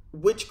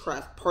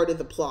witchcraft part of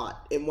the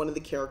plot, and one of the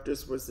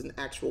characters was an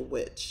actual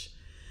witch.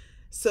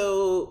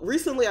 So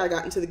recently I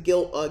got into the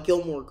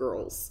Gilmore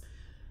Girls.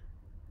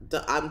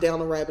 I'm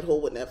down a rabbit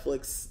hole with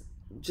Netflix.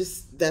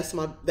 Just that's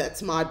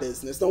my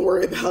business. Don't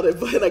worry about it.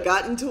 But I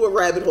got into a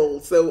rabbit hole.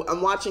 So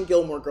I'm watching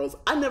Gilmore Girls.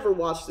 I never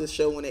watched this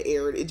show when it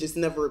aired. It just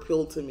never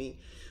appealed to me.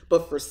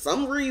 But for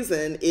some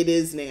reason, it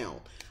is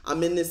now.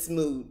 I'm in this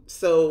mood.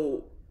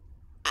 So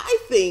I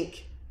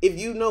think if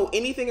you know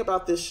anything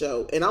about this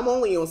show, and I'm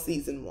only on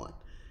season 1,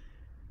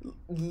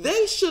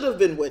 they should have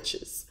been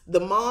witches. The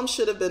mom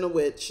should have been a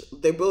witch.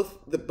 They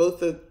both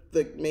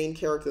the main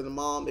character, the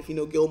mom, if you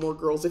know Gilmore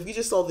Girls, if you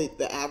just saw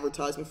the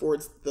advertisement for it,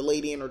 it's the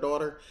lady and her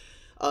daughter.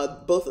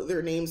 Both of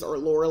their names are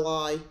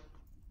Lorelai.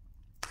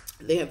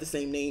 They have the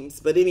same names.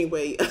 But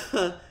anyway,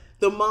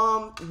 the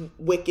mom,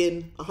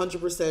 Wiccan,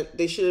 100%.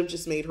 They should have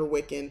just made her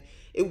Wiccan.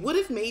 It would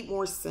have made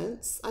more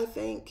sense, I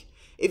think.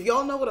 If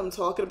y'all know what I'm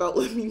talking about,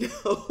 let me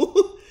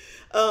know.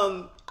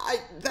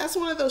 That's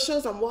one of those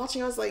shows I'm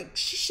watching. I was like,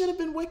 she should have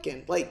been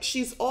Wiccan. Like,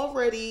 she's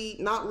already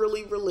not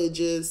really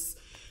religious.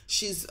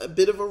 She's a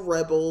bit of a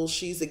rebel.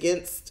 She's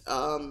against,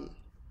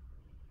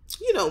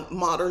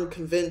 modern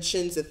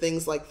conventions and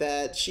things like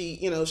that.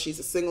 She's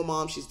a single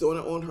mom. She's doing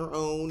it on her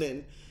own.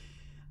 And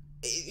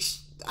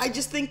I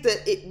just think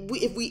that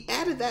if we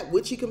added that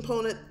witchy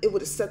component, it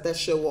would have set that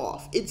show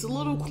off. It's a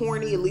little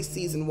corny, at least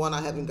season 1.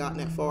 I haven't gotten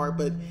that far,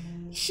 but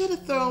should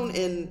have thrown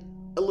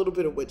in a little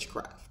bit of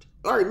witchcraft.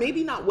 All right,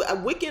 maybe not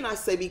Wiccan, I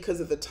say, because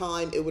of the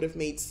time, it would have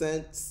made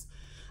sense.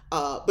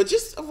 But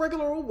just a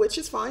regular old witch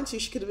is fine too.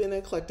 She could have been an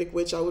eclectic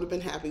witch. I would have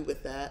been happy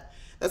with that.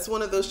 That's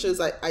one of those shows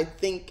I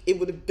think it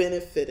would have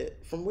benefited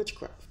from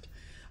witchcraft.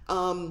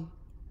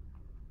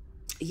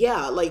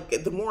 Yeah,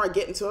 like the more I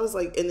get into it, I was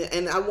like,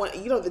 and I want,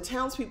 the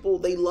townspeople,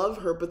 they love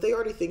her, but they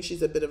already think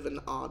she's a bit of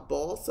an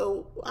oddball.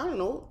 So I don't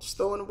know, just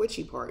throw in a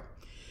witchy part.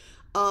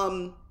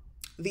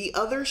 The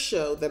other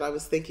show that I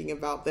was thinking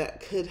about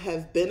that could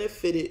have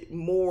benefited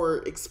more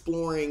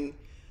exploring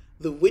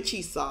the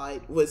witchy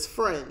side was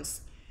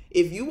Friends.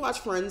 If you watch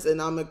Friends,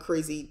 and I'm a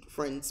crazy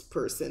Friends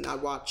person, I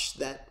watch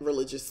that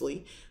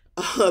religiously,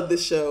 the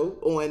show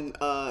on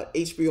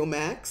HBO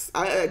Max.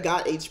 I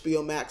got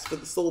HBO Max for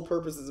the sole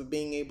purposes of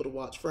being able to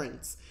watch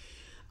Friends.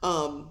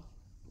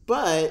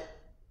 But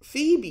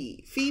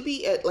Phoebe,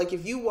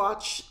 if you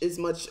watch as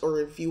much, or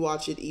if you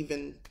watch it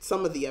even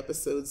some of the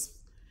episodes,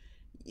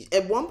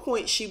 at one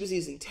point she was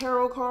using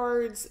tarot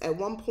cards. At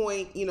one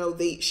point,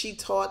 she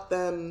taught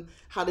them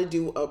how to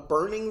do a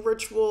burning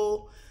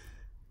ritual.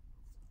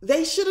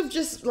 They should have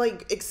just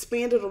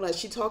expanded on that.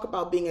 She talked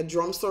about being a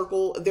drum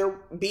circle.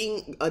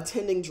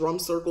 Attending drum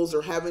circles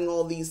or having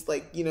all these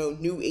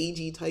new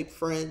agey type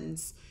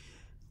friends.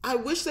 I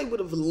wish they would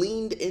have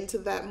leaned into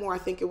that more. I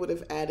think it would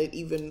have added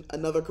even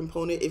another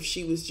component if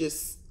she was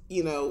just,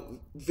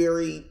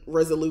 very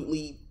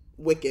resolutely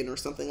Wiccan or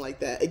something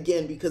like that.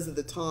 Again, because of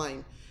the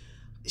time,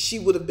 she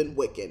would have been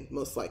Wiccan,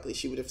 most likely.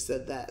 She would have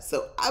said that.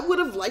 So I would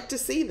have liked to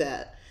see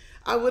that.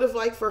 I would have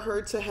liked for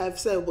her to have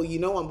said, well,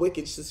 I'm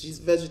Wiccan. She's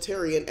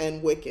vegetarian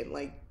and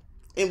Wiccan.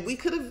 And we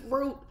could have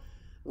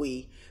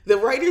the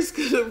writers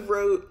could have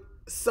wrote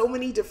so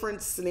many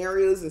different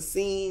scenarios and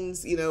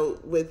scenes,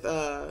 with,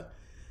 them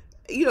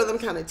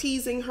kind of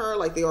teasing her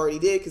like they already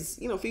did. Cause,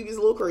 Phoebe's a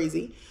little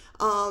crazy.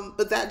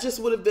 But that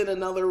just would have been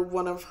another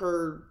one of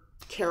her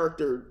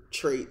character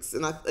traits.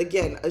 And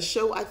a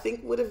show I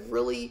think would have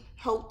really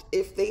helped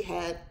if they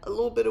had a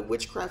little bit of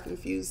witchcraft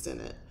infused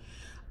in it.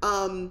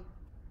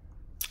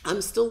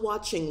 I'm still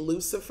watching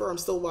Lucifer. I'm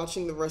still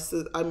watching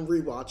I'm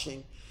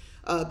rewatching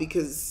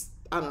because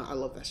I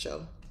love that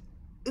show.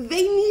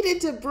 They needed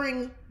to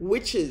bring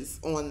witches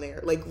on there,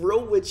 like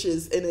real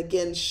witches, and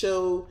again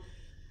show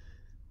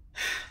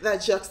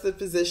that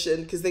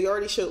juxtaposition, because they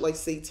already showed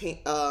Satan,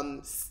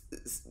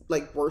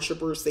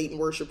 worshipers, Satan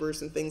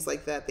worshipers, and things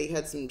like that. They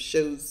had some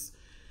shows.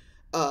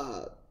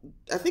 I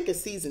think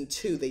it's season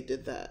 2 they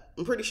did that.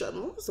 I'm pretty sure.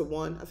 Was it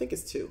 1? I think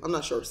it's 2. I'm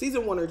not sure.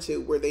 Season 1 or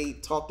 2, where they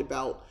talked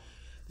about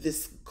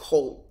this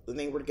cult and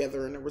they were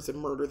together and there was a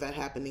murder that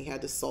happened they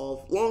had to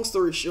solve. Long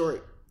story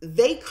short,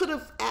 they could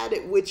have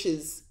added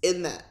witches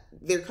in that.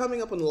 They're coming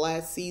up on the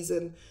last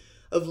season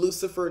of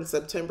Lucifer in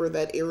September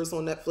that airs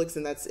on Netflix,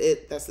 and that's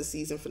it. That's the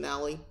season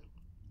finale.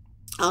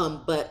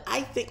 But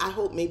I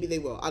hope maybe they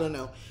will. I don't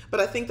know. But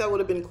I think that would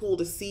have been cool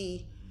to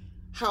see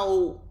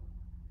how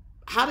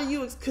do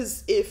you,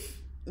 because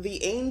if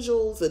the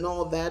angels and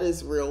all that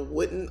is real,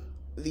 wouldn't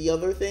the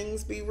other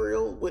things be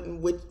real?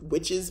 Wouldn't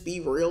witches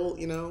be real,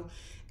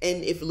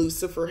 And if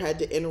Lucifer had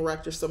to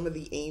interact with some of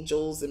the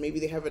angels and maybe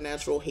they have a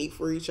natural hate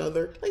for each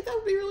other, that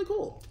would be really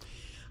cool.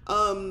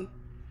 And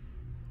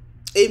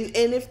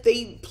if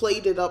they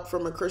played it up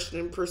from a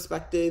Christian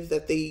perspective,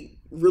 that they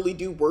really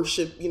do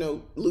worship,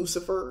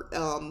 Lucifer,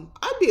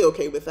 I'd be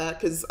okay with that,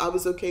 because I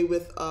was okay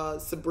with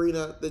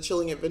Sabrina, The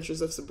Chilling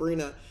Adventures of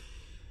Sabrina.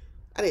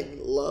 I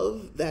didn't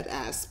love that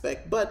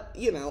aspect, but,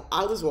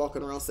 I was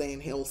walking around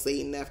saying Hail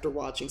Satan after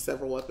watching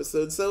several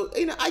episodes. So,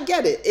 I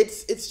get it.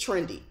 It's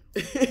trendy.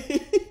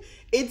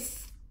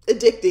 It's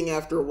addicting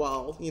after a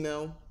while,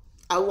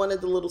 I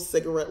wanted the little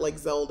cigarette like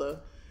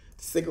Zelda,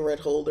 cigarette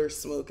holder,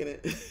 smoking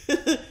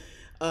it,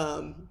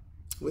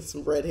 with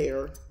some red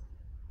hair,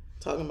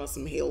 talking about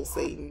some Hail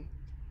Satan.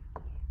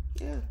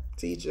 Yeah,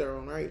 to each their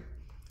own, right?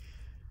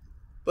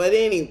 But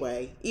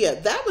anyway, yeah,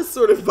 that was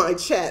sort of my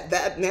chat.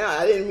 That now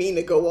I didn't mean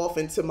to go off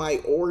into my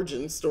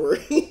origin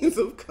stories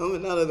of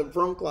coming out of the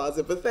broom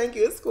closet, but thank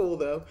you. It's cool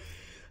though.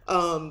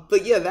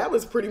 But yeah, that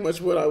was pretty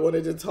much what I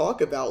wanted to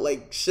talk about.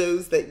 Like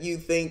shows that you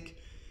think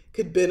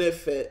could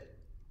benefit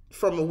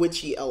from a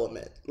witchy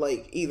element.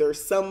 Like either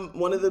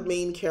one of the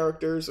main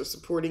characters or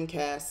supporting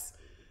cast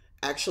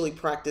actually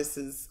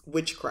practices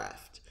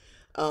witchcraft,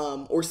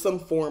 or some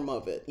form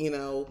of it, you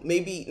know,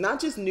 maybe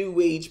not just new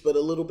age, but a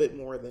little bit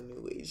more than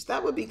new age.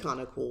 That would be kind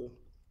of cool.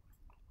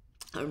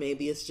 Or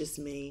maybe it's just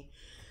me.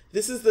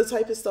 This is the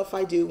type of stuff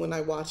I do when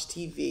I watch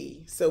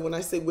TV. So when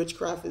I say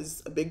witchcraft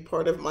is a big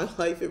part of my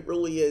life, it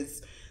really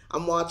is.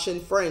 I'm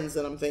watching Friends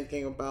and I'm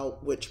thinking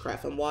about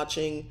witchcraft. I'm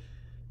watching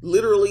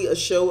literally a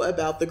show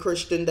about the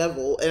Christian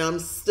devil and I'm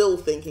still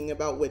thinking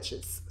about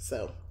witches.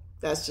 So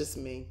that's just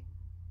me.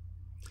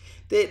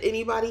 Did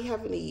anybody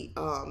have any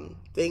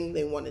thing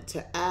they wanted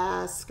to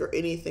ask or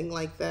anything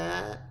like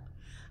that?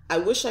 I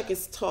wish I could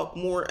talk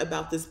more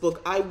about this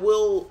book. I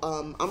will,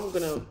 I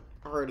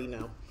already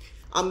know.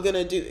 I'm going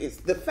to do, is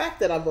the fact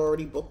that I've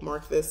already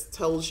bookmarked this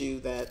tells you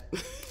that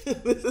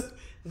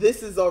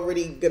this is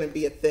already going to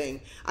be a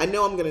thing. I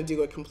know I'm going to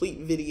do a complete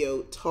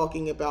video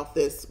talking about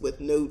this with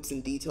notes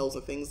and details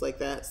and things like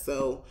that.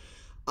 So,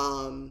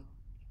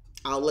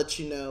 I'll let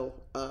you know.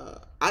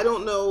 I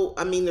don't know.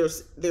 I mean,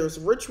 there's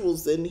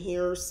rituals in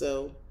here,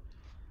 so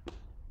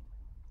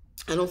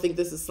I don't think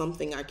this is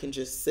something I can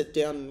just sit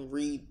down and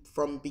read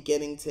from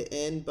beginning to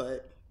end,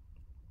 but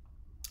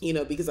you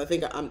know, because I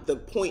think the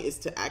point is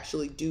to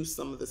actually do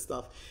some of the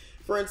stuff.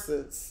 For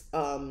instance,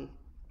 I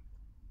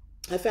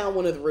found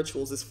one of the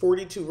rituals. It's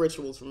 42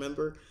 rituals,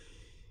 remember?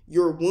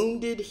 Your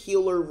wounded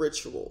healer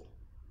ritual.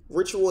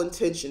 Ritual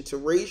intention to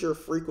raise your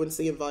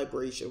frequency and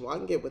vibration. Well, I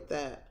can get with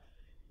that.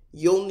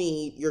 You'll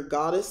need your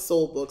goddess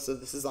soul book. So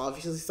this is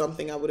obviously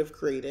something I would have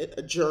created.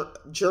 A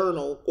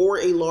journal or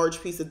a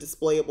large piece of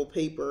displayable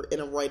paper and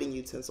a writing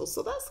utensil.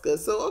 So that's good.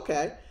 So,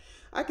 okay.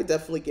 I could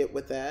definitely get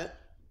with that.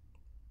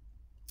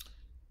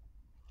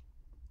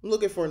 I'm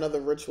looking for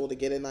another ritual to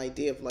get an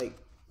idea of like,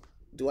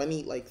 do I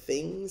need like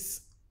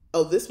things?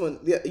 Oh, this one,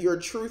 your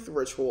truth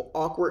ritual,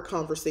 awkward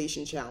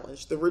conversation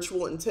challenge. The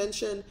ritual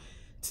intention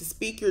to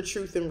speak your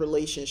truth in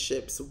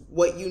relationships,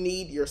 what you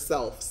need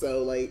yourself.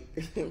 So like,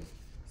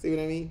 see what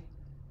I mean?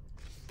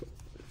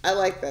 I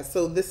like that.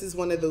 So this is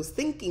one of those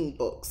thinking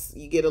books.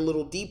 You get a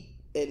little deep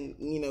and,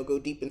 you know, go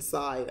deep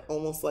inside,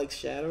 almost like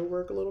shadow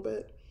work a little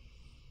bit.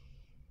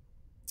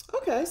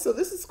 Okay, so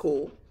this is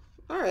cool.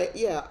 All right,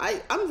 yeah,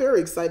 I'm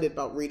very excited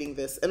about reading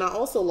this. And I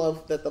also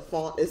love that the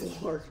font is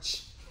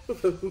large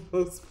for the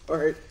most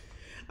part.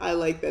 I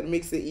like that. It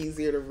makes it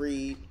easier to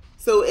read.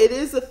 So it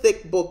is a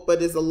thick book,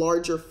 but it's a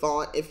larger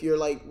font if you're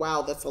like,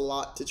 wow, that's a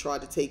lot to try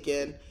to take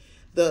in.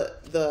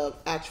 The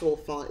actual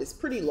font is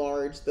pretty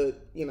large, so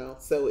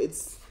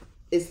it's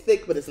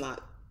thick, but it's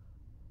not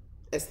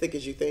as thick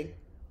as you think.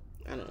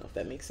 I don't know if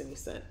that makes any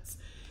sense.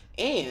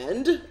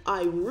 And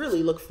I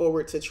really look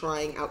forward to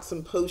trying out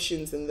some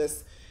potions in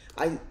this.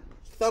 I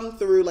thumbed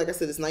through, like I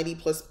said, it's 90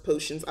 plus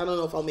potions. I don't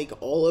know if I'll make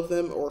all of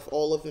them or if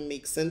all of them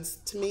make sense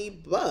to me,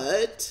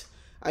 but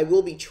I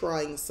will be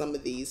trying some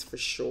of these for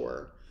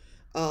sure.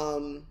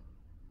 Some,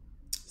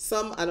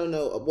 I don't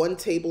know, 1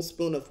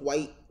 tablespoon of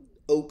white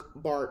oak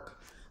bark.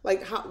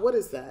 Like, what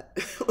is that?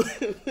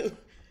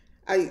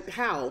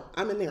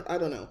 I'm in there. I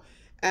don't know.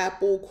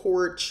 Apple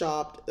core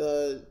chopped,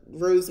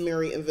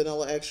 rosemary and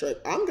vanilla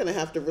extract. I'm going to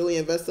have to really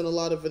invest in a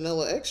lot of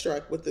vanilla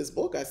extract with this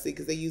book, I see,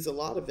 because they use a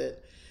lot of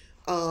it.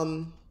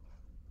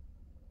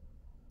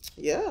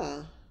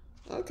 Yeah.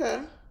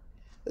 Okay.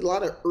 A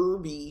lot of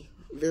herby,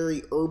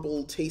 very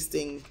herbal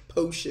tasting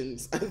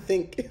potions. I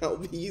think I'll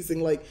be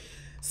using like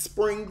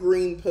spring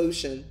green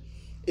potion.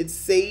 It's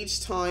sage,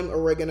 thyme,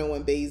 oregano,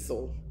 and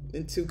basil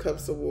in 2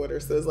 cups of water.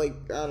 So it's like,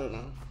 I don't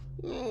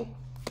know.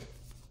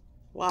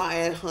 Why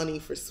add honey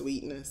for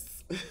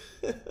sweetness?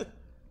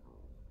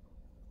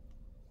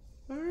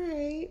 All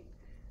right.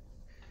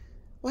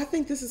 Well, I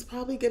think this is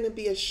probably going to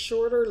be a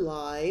shorter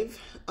live.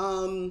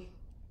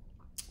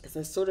 As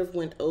I sort of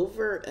went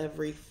over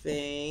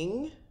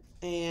everything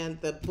and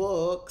the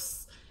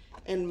books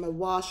and my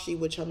washi,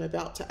 which I'm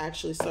about to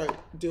actually start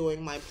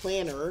doing my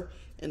planner,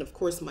 and of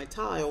course my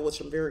tile,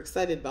 which I'm very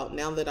excited about.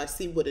 Now that I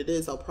see what it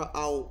is,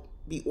 I'll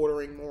be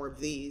ordering more of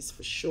these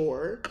for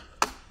sure.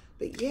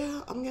 But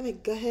yeah, I'm going to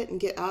go ahead and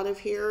get out of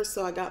here.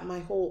 So I got my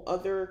whole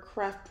other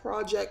craft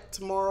project.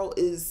 Tomorrow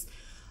is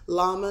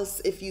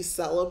Llamas If You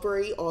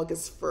Celebrate,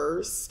 August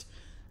 1st.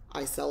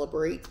 I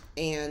celebrate.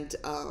 And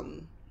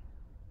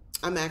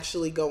I'm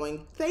actually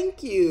going,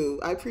 thank you.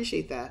 I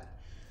appreciate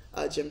that,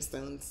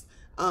 gemstones.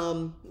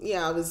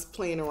 Yeah, I was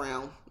playing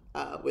around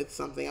with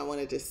something I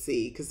wanted to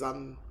see because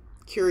I'm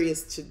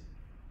curious to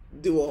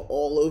do an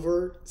all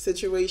over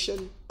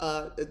situation,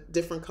 a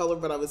different color,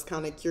 but I was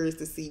kind of curious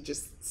to see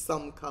just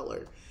some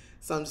color.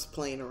 So I'm just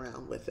playing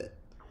around with it.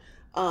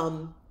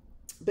 Um,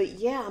 but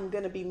yeah, I'm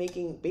gonna be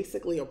making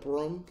basically a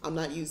broom. I'm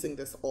not using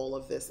all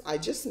of this. I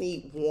just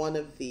need one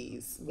of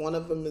these. One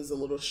of them is a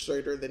little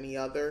straighter than the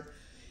other,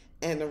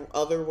 and the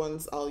other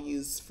ones I'll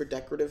use for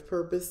decorative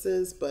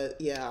purposes.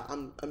 But yeah,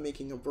 I'm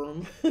making a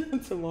broom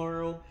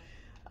tomorrow,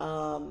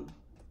 um,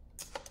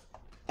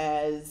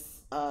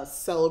 as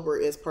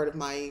celebrate as part of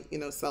my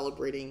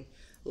celebrating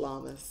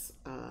llamas.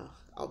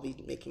 I'll be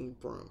making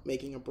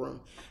a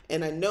broom,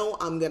 and I know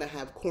I'm gonna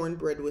have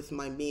cornbread with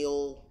my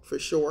meal for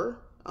sure.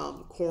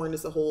 Corn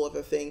is a whole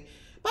other thing.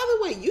 By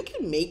the way, you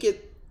can make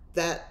it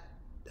that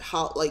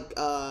hot like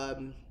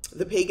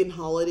the pagan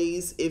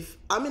holidays. If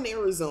I'm in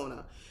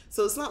Arizona,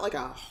 so it's not like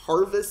a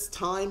harvest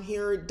time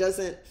here. It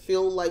doesn't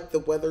feel like the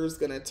weather's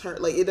gonna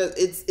turn like it does.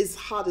 It's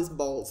hot as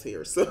balls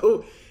here,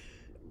 so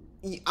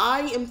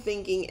I am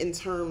thinking in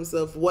terms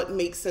of what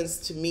makes sense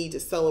to me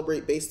to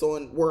celebrate based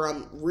on where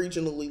I'm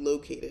regionally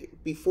located.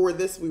 Before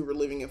this, we were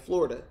living in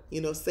Florida.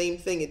 Same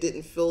thing. It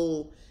didn't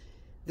feel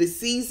the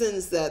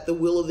seasons that the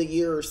Wheel of the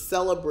Year are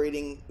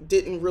celebrating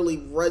didn't really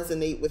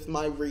resonate with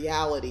my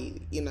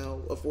reality,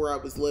 of where I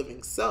was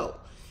living. So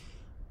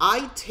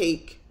I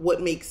take what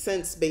makes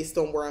sense based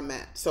on where I'm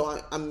at.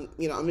 So I'm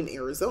in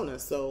Arizona.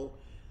 So,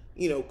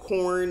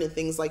 corn and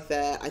things like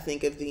that. I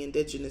think of the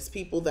indigenous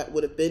people that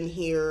would have been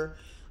here.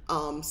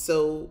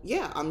 So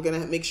yeah, I'm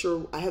gonna make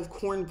sure I have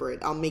cornbread.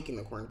 I'm making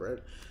the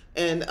cornbread,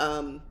 and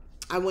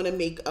I want to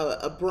make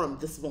a broom.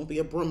 This won't be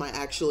a broom I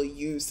actually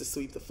use to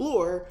sweep the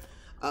floor.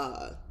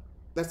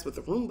 That's what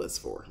the Roomba's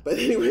for. But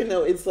anyway,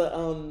 no, it's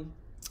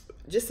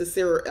just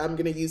I'm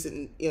gonna use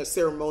it in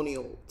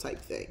ceremonial type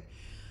thing.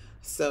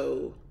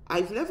 So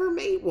I've never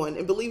made one,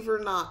 and believe it or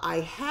not, I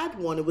had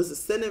one. It was a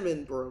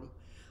cinnamon broom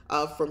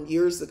from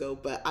years ago,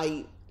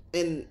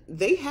 and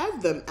they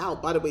have them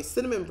out. By the way,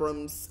 cinnamon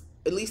brooms,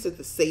 at least at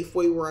the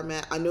Safeway where I'm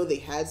at, I know they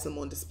had some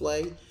on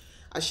display.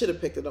 I should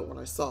have picked it up when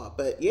I saw it.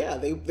 But yeah,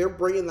 they're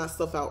bringing that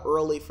stuff out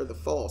early for the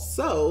fall.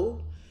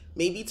 So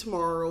maybe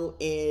tomorrow,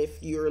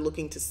 if you're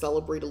looking to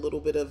celebrate a little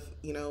bit of,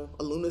 a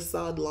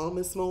Lunasad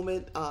Llamas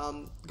moment,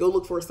 go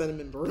look for a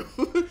cinnamon broom.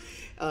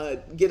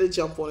 Get a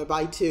jump on it,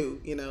 buy two,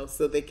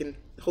 so they can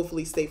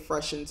hopefully stay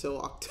fresh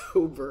until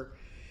October.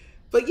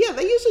 But yeah,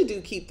 they usually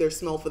do keep their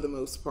smell for the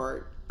most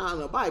part. I don't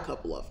know, buy a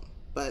couple of them.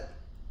 But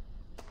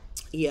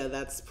yeah,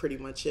 that's pretty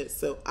much it.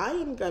 So I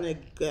am gonna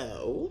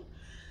go.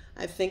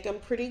 I think I'm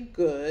pretty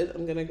good.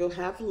 I'm gonna go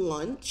have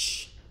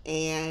lunch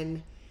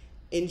and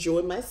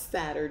enjoy my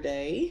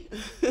Saturday.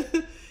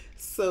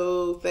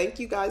 So thank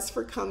you guys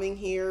for coming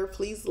here.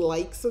 Please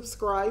like,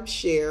 subscribe,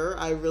 share.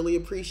 I really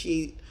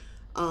appreciate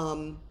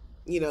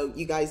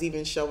you guys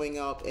even showing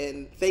up.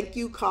 And thank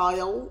you,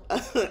 Kyle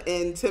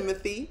and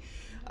Timothy,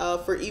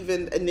 for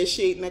even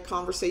initiating that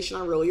conversation.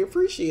 I really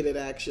appreciate it,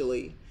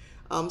 actually.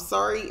 I'm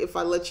sorry if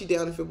I let you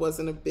down, if it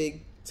wasn't a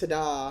big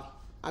ta-da.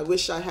 I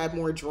wish I had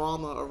more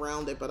drama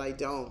around it, but I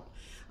don't.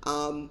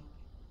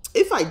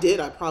 If I did,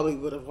 I probably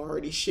would have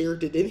already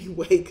shared it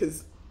anyway,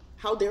 because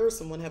how dare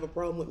someone have a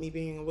problem with me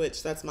being a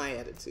witch? That's my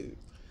attitude.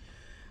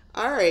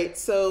 All right,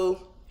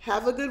 so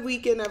have a good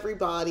weekend,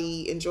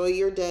 everybody. Enjoy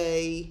your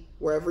day,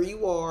 wherever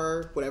you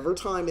are, whatever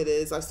time it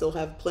is. I still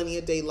have plenty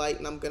of daylight,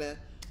 and I'm going to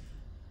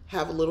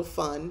have a little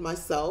fun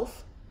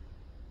myself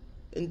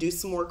and do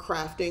some more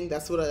crafting.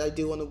 That's what I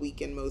do on the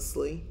weekend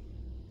mostly,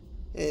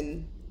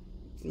 and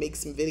make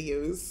some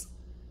videos.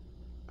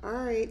 All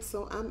right,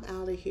 so I'm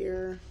out of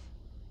here.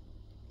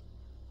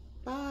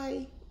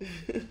 Bye.